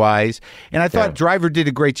business wise. And I thought Driver did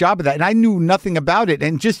a great job of that. And I knew nothing about it.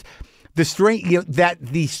 And just the strength, that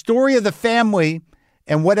the story of the family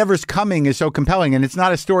and whatever's coming is so compelling. And it's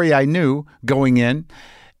not a story I knew going in.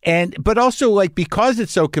 But also, like, because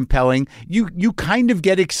it's so compelling, you kind of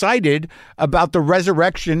get excited about the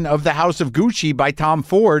resurrection of the House of Gucci by Tom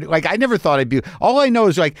Ford. Like, I never thought I'd be. All I know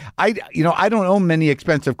is, like, I don't own many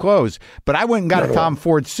expensive clothes, but I went and got a Tom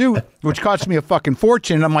Ford suit, which cost me a fucking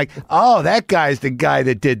fortune. I'm like, oh, that guy's the guy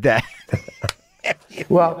that did that.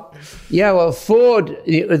 Well, Ford,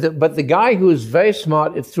 but the guy who was very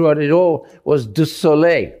smart throughout it all was Du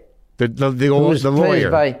Soleil. The lawyer.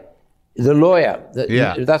 By the lawyer.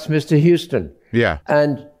 That's Mr. Houston. Yeah.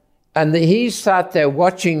 And he sat there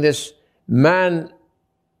watching this man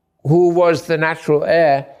who was the natural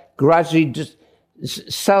heir gradually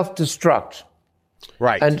self-destruct.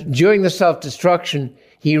 Right. And during the self-destruction,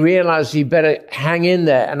 he realized he better hang in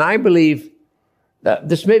there. And I believe that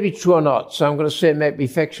this may be true or not, so I'm going to say it may be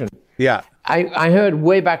fiction. Yeah. I heard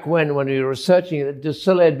way back when we were researching that Du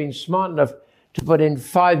Soleil had been smart enough to put in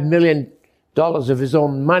 $5 million of his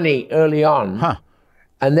own money early on,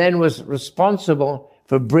 and then was responsible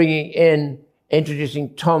for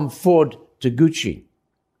introducing Tom Ford to Gucci.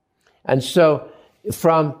 And so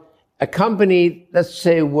from a company, let's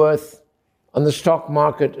say, worth on the stock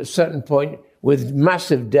market at a certain point with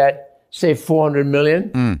massive debt, say 400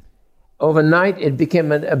 million, overnight it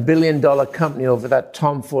became a $1 billion company over that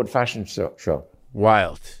Tom Ford fashion show.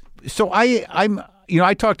 Wild. So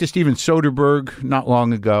I talked to Steven Soderbergh not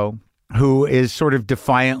long ago, who is sort of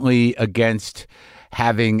defiantly against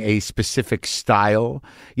having a specific style.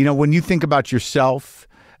 When you think about yourself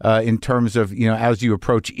in terms of, as you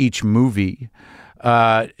approach each movie,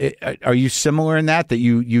 are you similar in that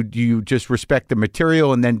you just respect the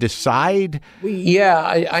material and then decide? Yeah,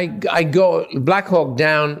 I go Black Hawk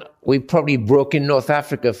Down. We probably broke in North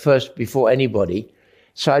Africa first before anybody.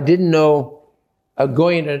 So I didn't know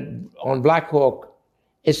going on Black Hawk.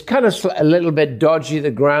 It's kind of a little bit dodgy,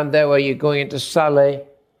 the ground there where you're going into Salé,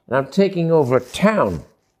 and I'm taking over a town.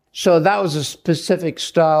 So that was a specific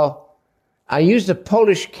style. I used a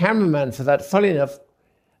Polish cameraman for that, funny enough,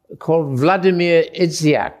 called Vladimir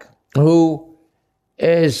Idziak, who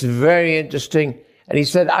is very interesting. And he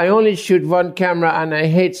said, I only shoot one camera and I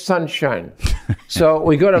hate sunshine. So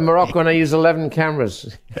we go to Morocco and I use 11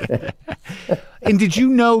 cameras. And did you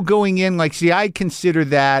know going in, I consider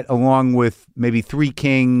that along with maybe Three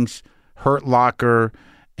Kings, Hurt Locker,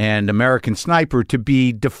 and American Sniper to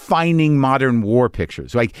be defining modern war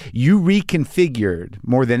pictures. Like, you reconfigured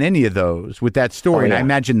more than any of those with that story. And I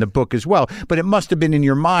imagine the book as well. But it must have been in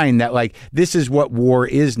your mind that, this is what war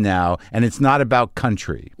is now, and it's not about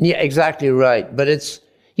country. Yeah, exactly right. But it's,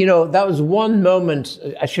 that was one moment,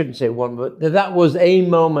 I shouldn't say one, but that was a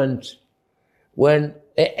moment when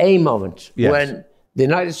the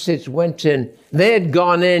United States went in. They had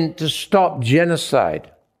gone in to stop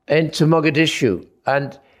genocide into Mogadishu.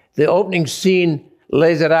 And the opening scene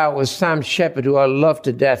lays it out with Sam Shepard, who I love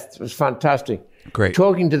to death. It was fantastic. Great.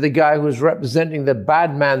 Talking to the guy who was representing the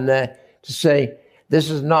bad man there to say, this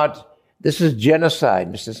is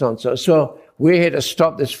genocide, Mr. So-and-so. So we're here to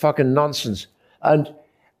stop this fucking nonsense. And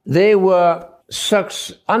they were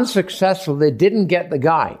unsuccessful. They didn't get the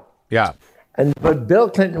guy. Yeah. But Bill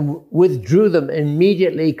Clinton withdrew them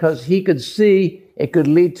immediately because he could see it could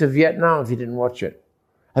lead to Vietnam if he didn't watch it.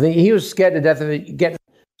 I think he was scared to death of it getting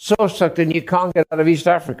so sucked in you can't get out of East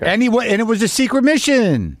Africa. And it was a secret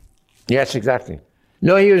mission. Yes, exactly.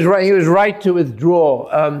 No, he was right. He was right to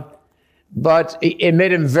withdraw. But it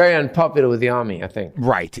made him very unpopular with the army, I think.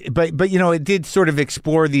 Right. But it did sort of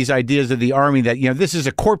explore these ideas of the army that, this is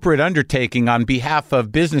a corporate undertaking on behalf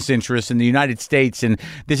of business interests in the United States. And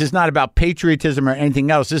this is not about patriotism or anything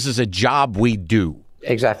else. This is a job we do.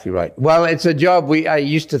 Exactly right. Well, it's a job I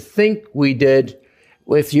used to think we did.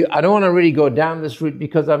 I don't want to really go down this route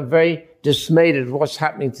because I'm very dismayed at what's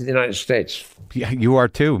happening to the United States. Yeah, you are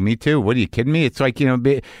too. Me too. What are you kidding me? It's like,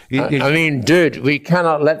 dude, we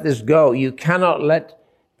cannot let this go. You cannot let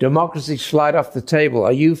democracy slide off the table.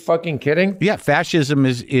 Are you fucking kidding? Yeah, fascism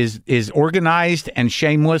is organized and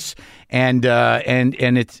shameless, and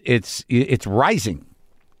it's rising.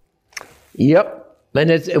 Yep,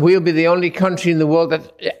 and we'll be the only country in the world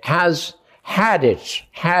that has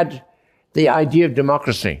had the idea of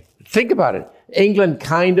democracy. Think about it. England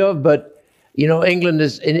kind of, but England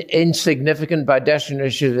is insignificant by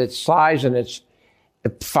definition of its size and its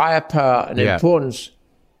firepower and importance.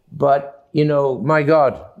 But, my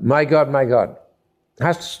God, it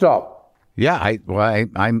has to stop. Yeah,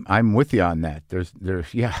 I'm with you on that.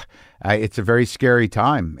 It's a very scary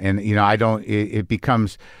time. And, it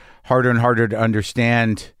becomes harder and harder to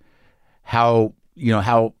understand how,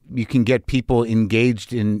 how you can get people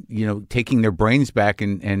engaged in, taking their brains back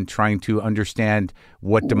and trying to understand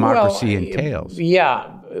what democracy entails.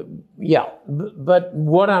 Yeah. But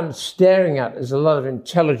what I'm staring at is a lot of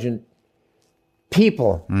intelligent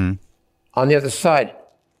people on the other side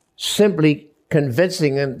simply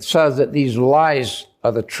convincing themselves that these lies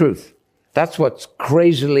are the truth. That's what's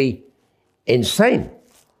crazily insane,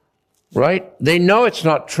 right? They know it's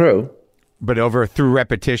not true. But through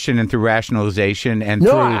repetition and through rationalization and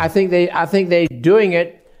I think they're doing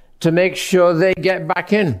it to make sure they get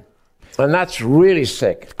back in, and that's really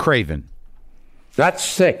sick. Craven. That's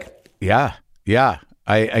sick. Yeah.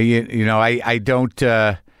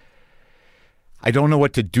 I don't know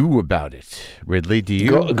what to do about it. Ridley, do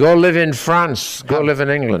you? Go live in France. Go live in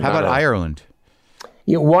England. How about Ireland?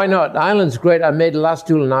 Yeah, why not? Ireland's great. I made The Last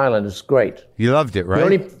Duel in Ireland. It's great. You loved it,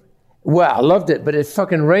 right? Well, I loved it, but it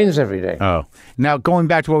fucking rains every day. Oh, now going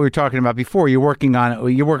back to what we were talking about before, you're working on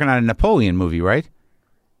a Napoleon movie, right?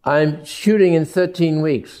 I'm shooting in 13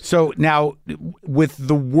 weeks. So now, with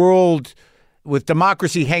the world, with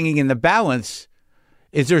democracy hanging in the balance,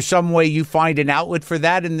 is there some way you find an outlet for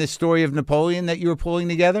that in this story of Napoleon that you were pulling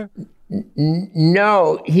together?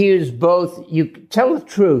 No, he is both. You tell the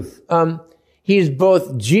truth. He is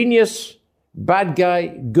both genius, bad guy,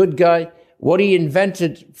 good guy. What he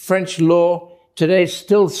invented, French law, today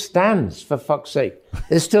still stands, for fuck's sake.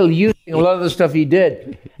 They're still using a lot of the stuff he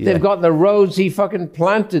did. Yeah. They've got the roads he fucking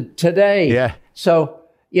planted today. Yeah. So,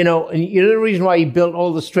 the reason why he built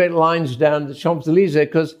all the straight lines down the Champs-Élysées,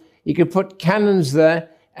 because you could put cannons there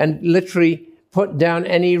and literally put down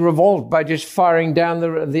any revolt by just firing down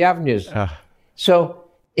the avenues. So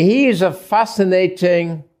he is a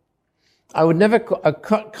fascinating, I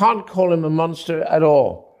can't call him a monster at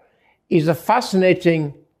all. He's a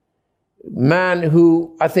fascinating man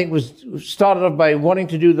who I think started off by wanting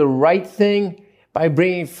to do the right thing, by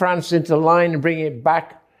bringing France into line and bringing it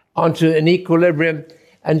back onto an equilibrium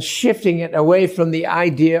and shifting it away from the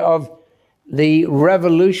idea of the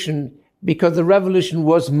revolution, because the revolution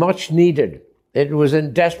was much needed. It was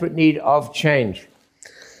in desperate need of change.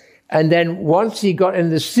 And then once he got in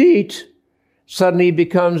the seat, suddenly he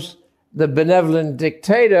becomes the benevolent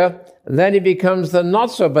dictator, then he becomes the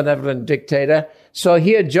not so benevolent dictator. So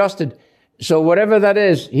he adjusted. So whatever that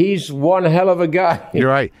is, he's one hell of a guy. You're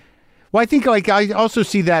right. Well, I think I also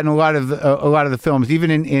see that in a lot of the films,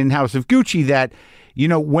 even in House of Gucci, that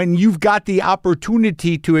when you've got the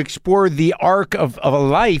opportunity to explore the arc of a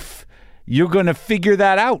life, you're going to figure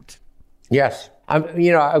that out. Yes.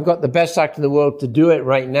 I've got the best actor in the world to do it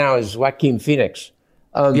right now is Joaquin Phoenix.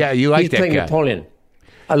 You like that guy. He's playing Napoleon.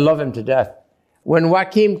 I love him to death. When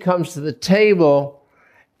Joaquin comes to the table,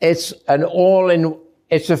 it's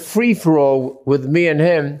a free-for-all with me and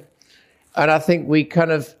him. And I think we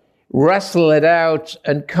kind of wrestle it out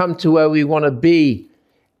and come to where we want to be,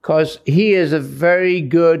 because he is a very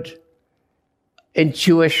good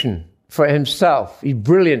intuition for himself. He's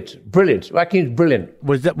brilliant. Joaquin's brilliant.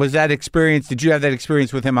 Was that experience? Did you have that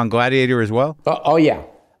experience with him on Gladiator as well? Oh yeah.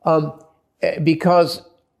 Because,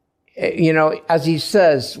 as he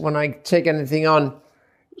says, when I take anything on,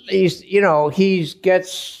 he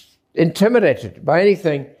gets intimidated by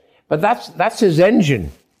anything, but that's his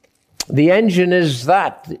engine. The engine is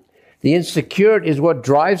that. The insecurity is what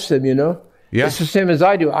drives him, Yeah. It's the same as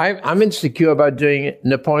I do. I'm insecure about doing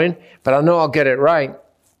Napoleon, but I know I'll get it right.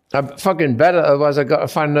 I'm fucking better, otherwise I got to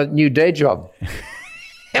find a new day job.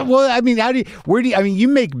 Well, I mean, you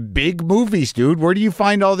make big movies, dude. Where do you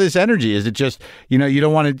find all this energy? Is it just,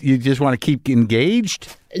 you just want to keep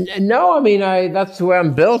engaged? No, that's the way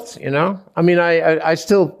I'm built, I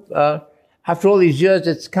still, after all these years,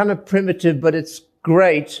 it's kind of primitive, but it's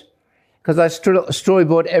great because I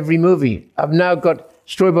storyboard every movie. I've now got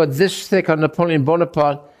storyboard this thick on Napoleon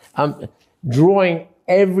Bonaparte. I'm drawing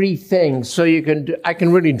everything so I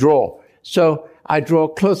can really draw. So I draw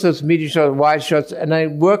close-ups, medium shots, wide shots, and I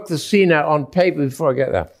work the scene out on paper before I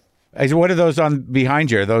get there. What are those on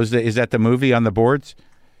behind you? Is that the movie on the boards?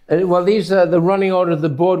 Well, these are the running order of the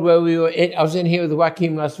board where I was in here with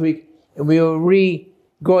Joaquin last week, and we were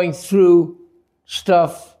going through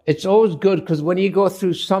stuff. It's always good because when you go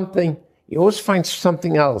through something, you always find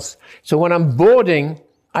something else. So when I'm boarding,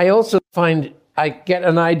 I also I get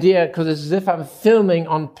an idea because it's as if I'm filming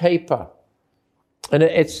on paper. And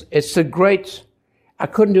it's a great, I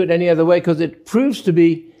couldn't do it any other way because it proves to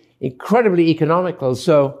be incredibly economical.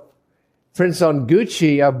 So, for instance, on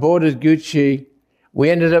Gucci, I boarded Gucci. We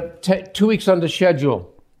ended up 2 weeks under schedule.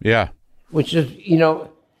 Yeah. Which is,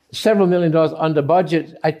 several $1 million under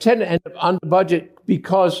budget. I tend to end up under budget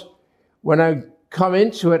because when I come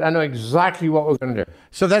into it, I know exactly what we're going to do.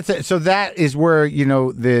 So that is where, you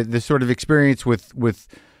know, the sort of experience with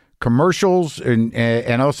commercials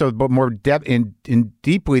and also, but more depth in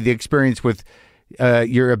deeply the experience with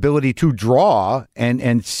your ability to draw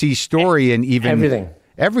and see story and even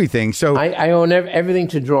everything. So I own everything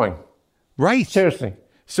to drawing. Right. Seriously.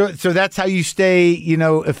 So that's how you stay, you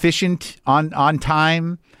know, efficient on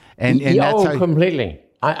time and that's how completely.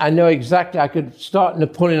 I know exactly. I could start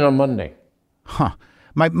Napoleon on Monday. Huh.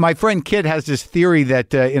 My friend Kit has this theory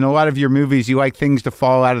that in a lot of your movies, you like things to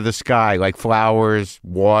fall out of the sky, like flowers,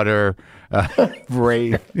 water,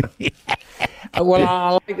 rain. Well,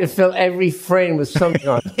 I like to fill every frame with something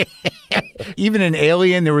on it. Even in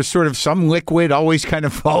Alien, there was sort of some liquid always kind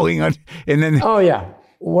of falling on, and then. Oh yeah.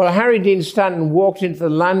 Well, Harry Dean Stanton walked into the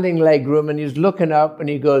landing leg room and he's looking up and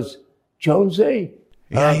he goes, "Jonesy."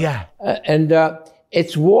 Yeah. And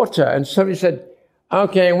it's water. And somebody said,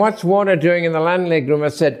 "Okay, and what's water doing in the landing leg room?" I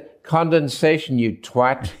said, "Condensation, you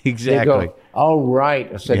twat." Exactly. They go, "All right."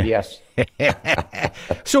 I said, "Yes."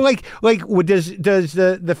 So like does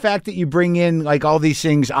the fact that you bring in like all these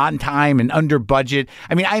things on time and under budget,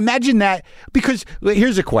 I mean, I imagine that, because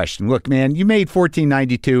here's a question. Look, man, you made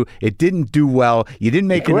 1492. It didn't do well. You didn't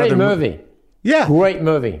make Great another movie. Yeah. Great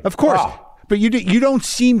movie. Of course. Oh. But you don't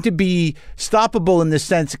seem to be stoppable in this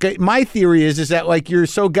sense. My theory is that like you're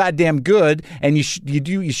so goddamn good, and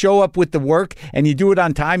you show up with the work, and you do it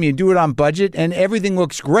on time, you do it on budget, and everything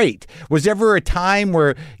looks great. Was ever a time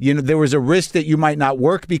where, you know, there was a risk that you might not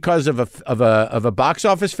work because of a box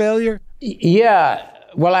office failure? Yeah.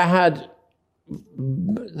 Well, I had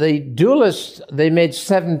the Duelists. They made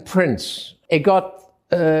 7 prints. It got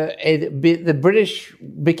the British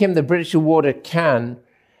became the British Award at Cannes.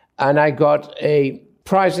 And I got a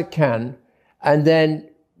prize at Cannes, and then,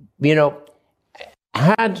 you know,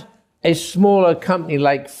 had a smaller company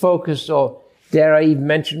like Focus, or dare I even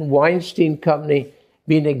mention Weinstein Company,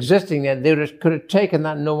 been existing there, they could have taken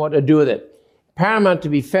that and known what to do with it. Paramount, to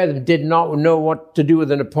be fair, did not know what to do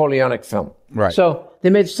with a Napoleonic film. Right. So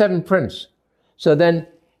they made 7 prints. So then,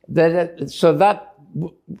 that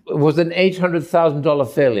was an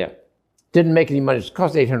 $800,000 failure. Didn't make any money. It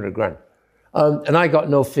cost $800,000. And I got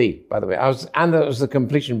no fee, by the way. And that was the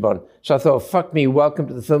completion bond. So I thought, fuck me, welcome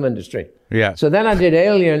to the film industry. Yeah. So then I did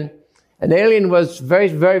Alien, and Alien was very,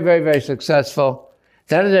 very, very, very successful.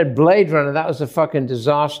 Then I did Blade Runner. That was a fucking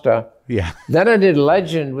disaster. Yeah. Then I did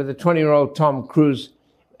Legend with a 20-year-old Tom Cruise.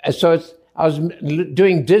 So I was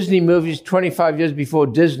doing Disney movies 25 years before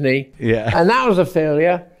Disney. Yeah. And that was a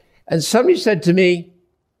failure. And somebody said to me,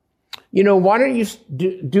 you know, why don't you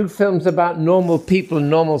do films about normal people and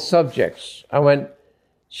normal subjects? I went,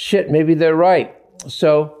 shit, maybe they're right.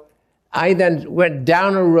 So I then went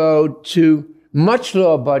down a road to much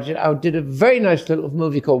lower budget. I did a very nice little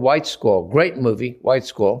movie called White Squall. Great movie, White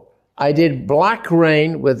Squall. I did Black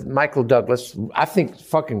Rain with Michael Douglas. I think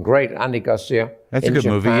fucking great, Andy Garcia. That's a good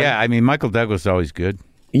movie. Yeah, I mean, Michael Douglas is always good.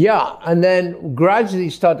 Yeah, and then gradually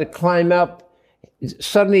started to climb up.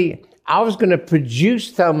 Suddenly, I was going to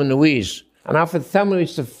produce Thelma and Louise, and I offered Thelma and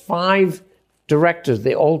Louise to 5 directors.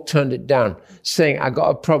 They all turned it down, saying, "I got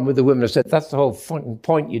a problem with the women." I said, "That's the whole fucking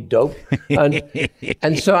point, you dope."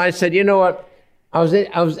 And so I said, "You know what?" I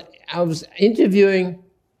was interviewing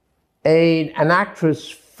an actress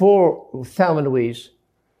for Thelma and Louise,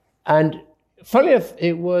 and funny enough,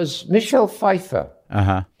 it was Michelle Pfeiffer.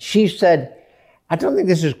 Uh-huh. She said, "I don't think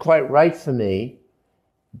this is quite right for me,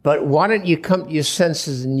 but why don't you come to your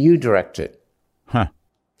senses and you direct it?" Huh.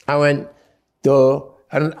 I went, duh.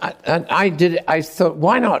 And I did it. I thought,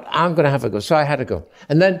 why not? I'm going to have a go. So I had to go.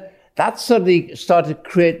 And then that suddenly started to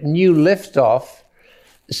create new liftoff.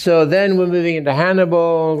 So then we're moving into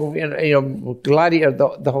Hannibal, you know, Gladiator,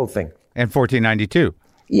 the whole thing. And 1492.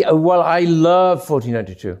 Yeah, well, I love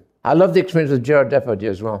 1492. I love the experience with Gerard Depardieu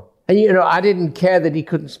as well. And, you know, I didn't care that he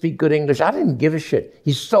couldn't speak good English. I didn't give a shit.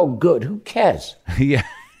 He's so good. Who cares? Yeah.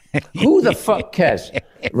 Who the fuck cares?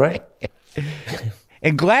 Right?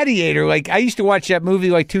 And Gladiator, like, I used to watch that movie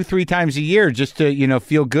like 2-3 times a year just to, you know,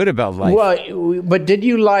 feel good about life. Well, but did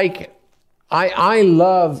you like, I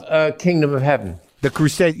love Kingdom of Heaven. The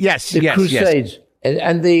Crusade, yes, The Crusades. Yes.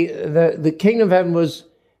 And the Kingdom of Heaven was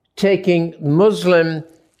taking Muslim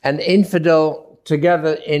and infidel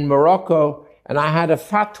together in Morocco, and I had a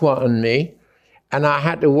fatwa on me, and I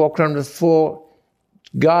had to walk around with 4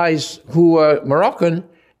 guys who were Moroccan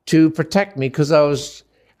to protect me, because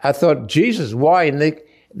I thought, Jesus, why? And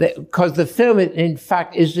because the film, in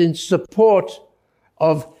fact, is in support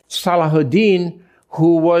of Salahuddin,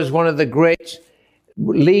 who was one of the great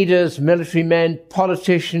leaders, military men,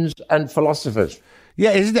 politicians, and philosophers.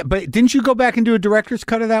 Yeah, isn't that? But didn't you go back and do a director's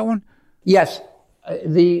cut of that one? Yes.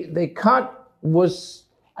 the cut was,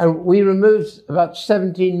 we removed about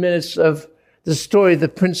 17 minutes of the story of the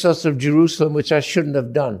Princess of Jerusalem, which I shouldn't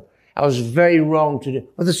have done. I was very wrong to do.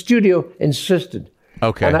 But the studio insisted.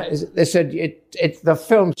 Okay. And they said, the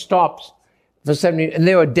film stops for 70, and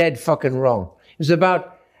they were dead fucking wrong. It was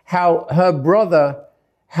about how her brother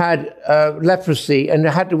had leprosy and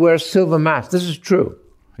had to wear a silver mask. This is true.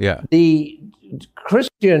 Yeah. The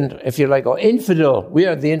Christian, if you like, or infidel, we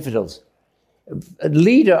are the infidels, a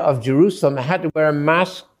leader of Jerusalem had to wear a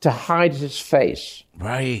mask to hide his face.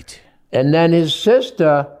 Right. And then his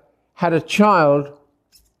sister had a child,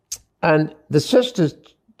 and the sister's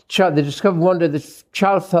child, they discovered one day the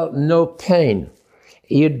child felt no pain.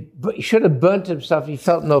 He should have burnt himself, he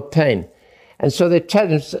felt no pain. And so they tell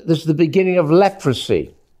him this is the beginning of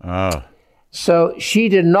leprosy. Oh. So she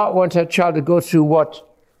did not want her child to go through what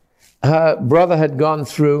her brother had gone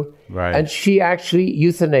through. Right. And she actually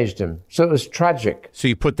euthanized him. So it was tragic. So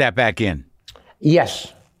you put that back in?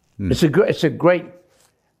 Yes. It's a great,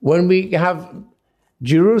 when we have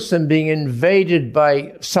Jerusalem being invaded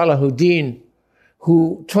by Salahuddin,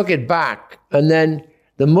 who took it back, and then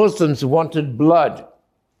the Muslims wanted blood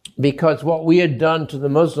because what we had done to the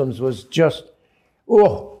Muslims was just,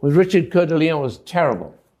 with Richard Coeur de Lion was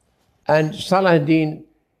terrible. And Salahuddin,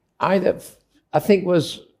 I think,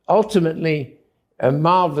 was ultimately a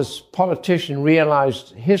marvelous politician,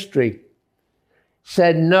 realized history,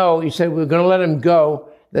 said no. He said, we're going to let them go.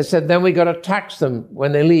 They said, then we got to tax them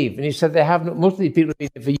when they leave. And he said, most of these people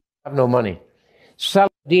have no money.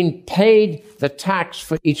 Saladin paid the tax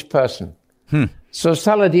for each person. So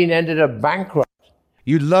Saladin ended up bankrupt.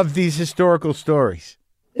 You love these historical stories.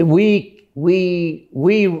 We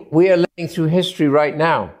are living through history right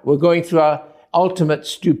now. We're going through our ultimate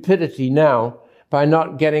stupidity now by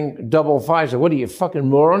not getting double Pfizer. What are you, fucking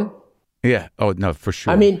moron? Yeah. Oh, no, for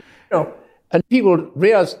sure. I mean, and people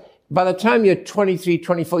realize by the time you're 23,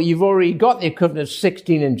 24, you've already got the equivalent of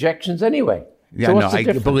 16 injections anyway. Yeah, so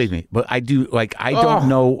no, believe me, but I do. Like, I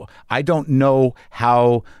don't know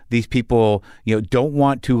how these people, don't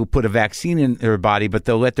want to put a vaccine in their body, but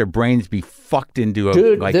they'll let their brains be fucked into a.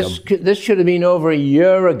 Dude, like this should have been over a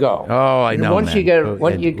year ago. Oh, I know. Once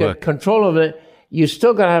man. you get control of it, you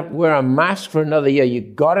still gotta wear a mask for another year. You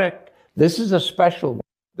gotta. This is a special one.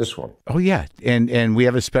 This one. Oh yeah, and we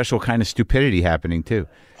have a special kind of stupidity happening too.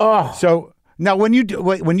 Oh, so. Now, when you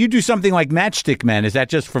do something like Matchstick Men, is that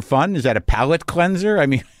just for fun? Is that a palate cleanser? I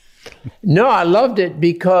mean, no, I loved it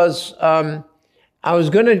because I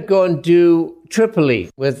was going to go and do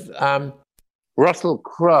Tripoli with Russell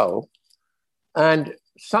Crowe, and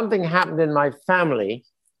something happened in my family.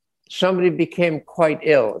 Somebody became quite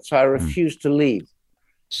ill, so I refused to leave.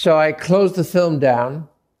 So I closed the film down,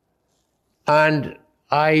 and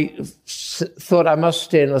I thought I must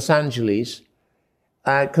stay in Los Angeles.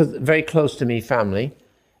 Because very close to me, family.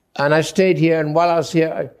 And I stayed here, and while I was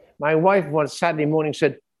here, my wife one Saturday morning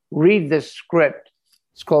said, read this script.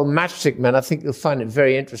 It's called Matchstick Men. I think you'll find it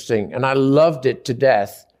very interesting. And I loved it to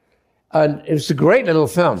death. And it was a great little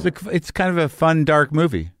film. It's kind of a fun, dark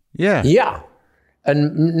movie. Yeah. Yeah.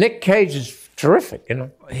 And Nick Cage is terrific,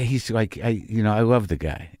 He's like, I love the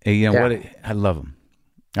guy. I love him.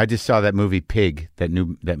 I just saw that movie Pig, that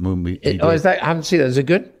movie. Is that? I haven't seen that. Is it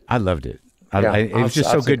good? I loved it. It was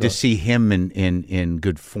just so good to see him in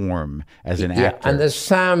good form as an actor. And there's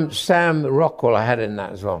Sam Rockwell I had in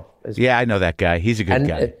that as well. Yeah, I know that guy. He's a good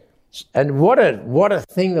guy. And what a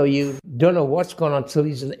thing though! You don't know what's going on until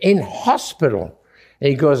he's in hospital. And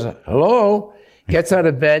he goes, "Hello," gets out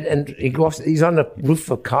of bed, and he goes. He's on the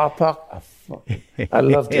roof of a car park. I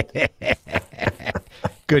loved it.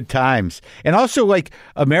 Good times. And also, like,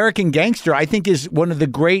 American Gangster, I think, is one of the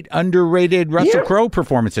great underrated Russell Crowe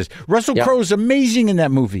performances. Russell Crowe is amazing in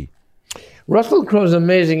that movie. Russell Crowe's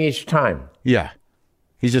amazing each time. Yeah.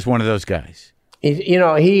 He's just one of those guys.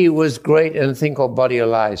 He was great in a thing called Body of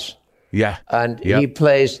Lies. Yeah. And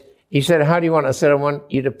he said, how do you want? I said, I want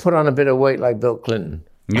you to put on a bit of weight like Bill Clinton.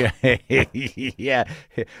 Yeah, yeah.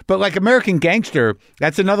 But like American Gangster,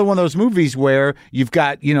 that's another one of those movies where you've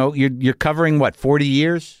got, you're covering, 40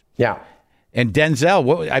 years? Yeah. And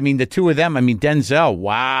Denzel, the two of them, Denzel,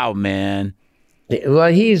 wow, man. Well,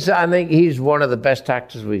 I think he's one of the best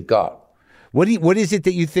actors we've got. What is it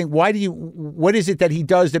that you think, what is it that he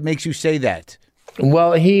does that makes you say that?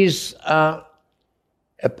 Well, he's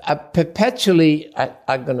perpetually,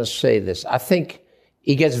 I'm going to say this, I think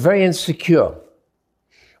he gets very insecure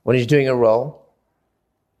when he's doing a role.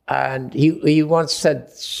 And he once said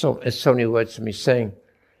so many words to me saying,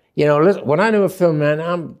 listen, when I do a film, man,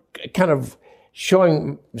 I'm kind of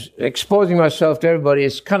exposing myself to everybody.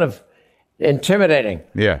 It's kind of intimidating.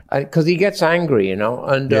 Yeah. Because he gets angry, you know,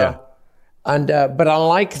 but I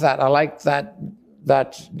like that. I like that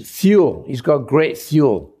fuel. He's got great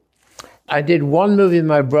fuel. I did one movie with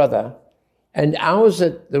my brother, and I was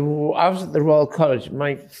at the Royal College.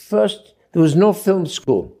 There was no film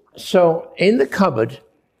school. So in the cupboard,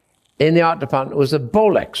 in the art department, was a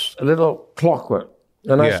Bolex, a little clockwork.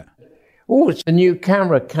 And I said, oh, it's a new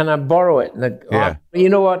camera. Can I borrow it? And you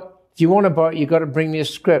know what? If you want to borrow it, you got to bring me a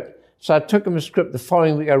script. So I took him a script the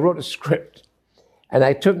following week. I wrote a script. And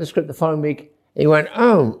I took him the script the following week. He went,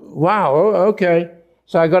 oh, wow, okay.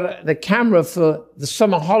 So I got the camera for the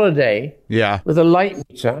summer holiday with a light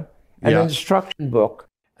meter and an instruction book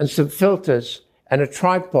and some filters and a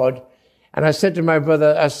tripod. And I said to my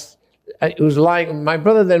brother, my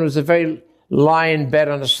brother then was a very lie in bed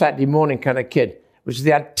on a Saturday morning kind of kid, which is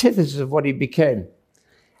the antithesis of what he became.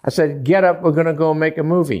 I said, get up, we're going to go make a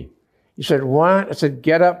movie. He said, what? I said,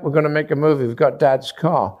 get up, we're going to make a movie. We've got Dad's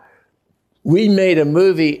car. We made a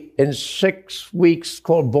movie in 6 weeks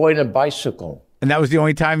called Boy in a Bicycle. And that was the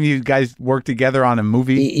only time you guys worked together on a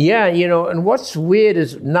movie? Yeah, you know, and what's weird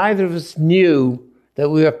is neither of us knew that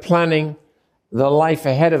we were planning the life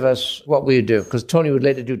ahead of us, what we would do. Because Tony would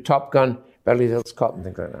later do Top Gun, Beverly Hills Cop, and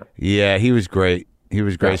things like that. Yeah, he was great. He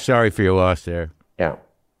was great. Yeah. Sorry for your loss there. Yeah.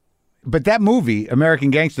 But that movie, American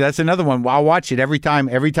Gangster, that's another one. I'll watch it every time.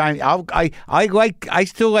 I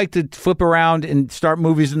still like to flip around and start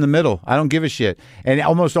movies in the middle. I don't give a shit. And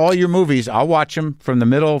almost all your movies, I'll watch them from the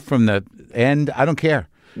middle, from the end. I don't care.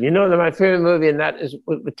 You know that my favorite movie, and that is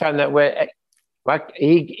the time that where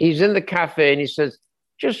he's in the cafe and he says,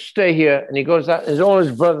 "Just stay here," and he goes out, and all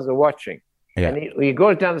his brothers are watching. Yeah. And he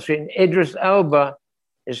goes down the street, and Idris Elba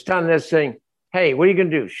is standing there saying, "Hey, what are you going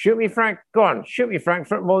to do? Shoot me, Frank? Go on, shoot me, Frank, in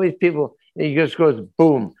front of all these people." And he just goes,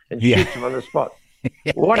 boom, and shoots him on the spot.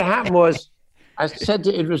 What happened was, I said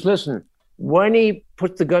to Idris, listen, when he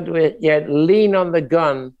puts the gun to it, lean on the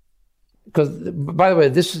gun, because, by the way,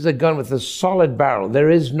 this is a gun with a solid barrel. There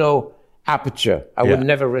is no aperture. I would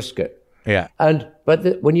never risk it. Yeah.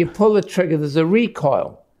 But when you pull the trigger, there's a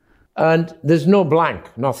recoil, and there's no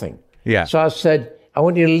blank, nothing. Yeah. So I said, I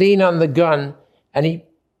want you to lean on the gun, and he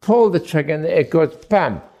pulled the trigger, and it goes,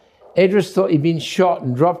 bam. Idris thought he'd been shot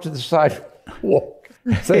and dropped to the side. Walk.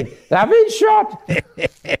 So, I've been shot.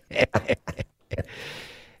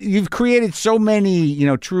 You've created so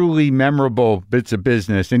many, truly memorable bits of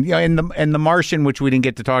business, and and the Martian, which we didn't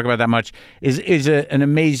get to talk about that much, is an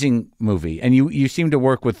amazing movie, and you seem to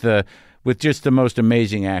work with just the most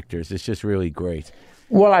amazing actors. It's just really great.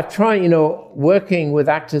 Well, I try, working with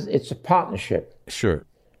actors. It's a partnership. Sure.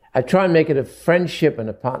 I try and make it a friendship and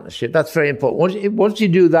a partnership. That's very important. Once you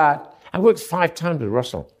do that, I worked 5 times with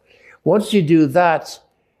Russell. Once you do that,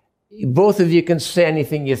 both of you can say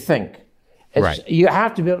anything you think. Right. You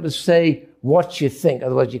have to be able to say what you think,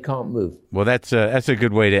 otherwise you can't move. Well, that's a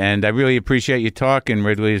good way to end. I really appreciate you talking,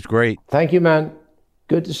 Ridley. It's great. Thank you, man.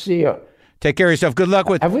 Good to see you. Take care of yourself. Good luck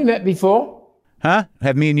with... Have we met before? Huh?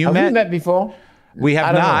 Have me and you met? Have we met before? We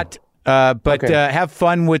have not. But okay. Have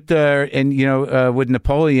fun with with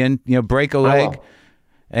Napoleon. Break a leg,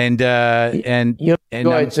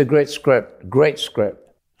 it's a great script. Great script.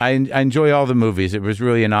 I enjoy all the movies. It was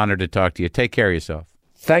really an honor to talk to you. Take care of yourself.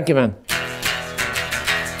 Thank you, man.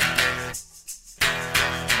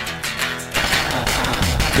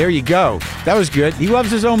 There you go. That was good. He loves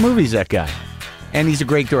his own movies, that guy, and he's a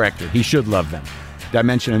great director. He should love them. Did I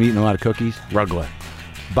mention I'm eating a lot of cookies? Rugla,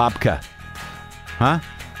 babka, huh?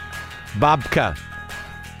 Babka.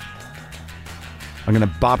 I'm going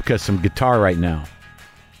to babka some guitar right now.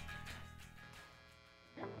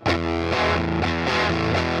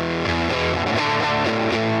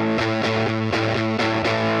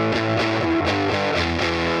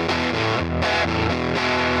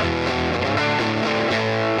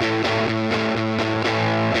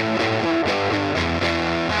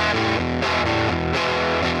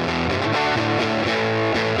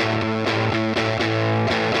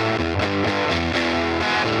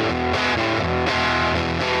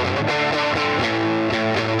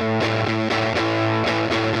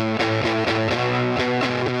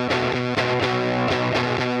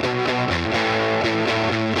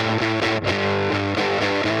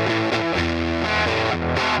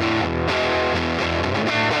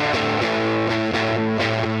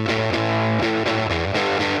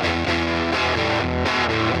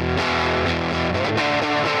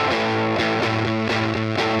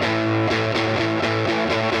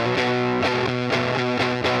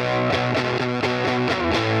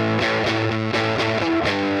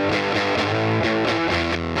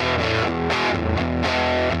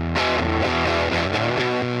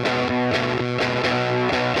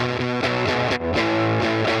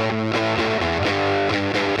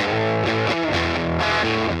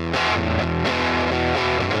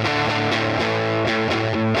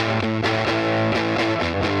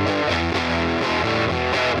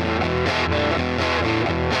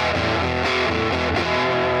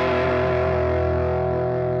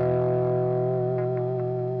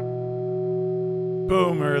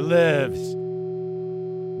 Boomer lives.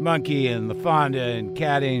 Monkey and LaFonda and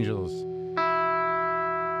Cat Angels.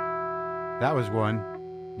 That was one.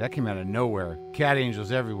 That came out of nowhere. Cat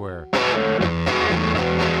Angels everywhere.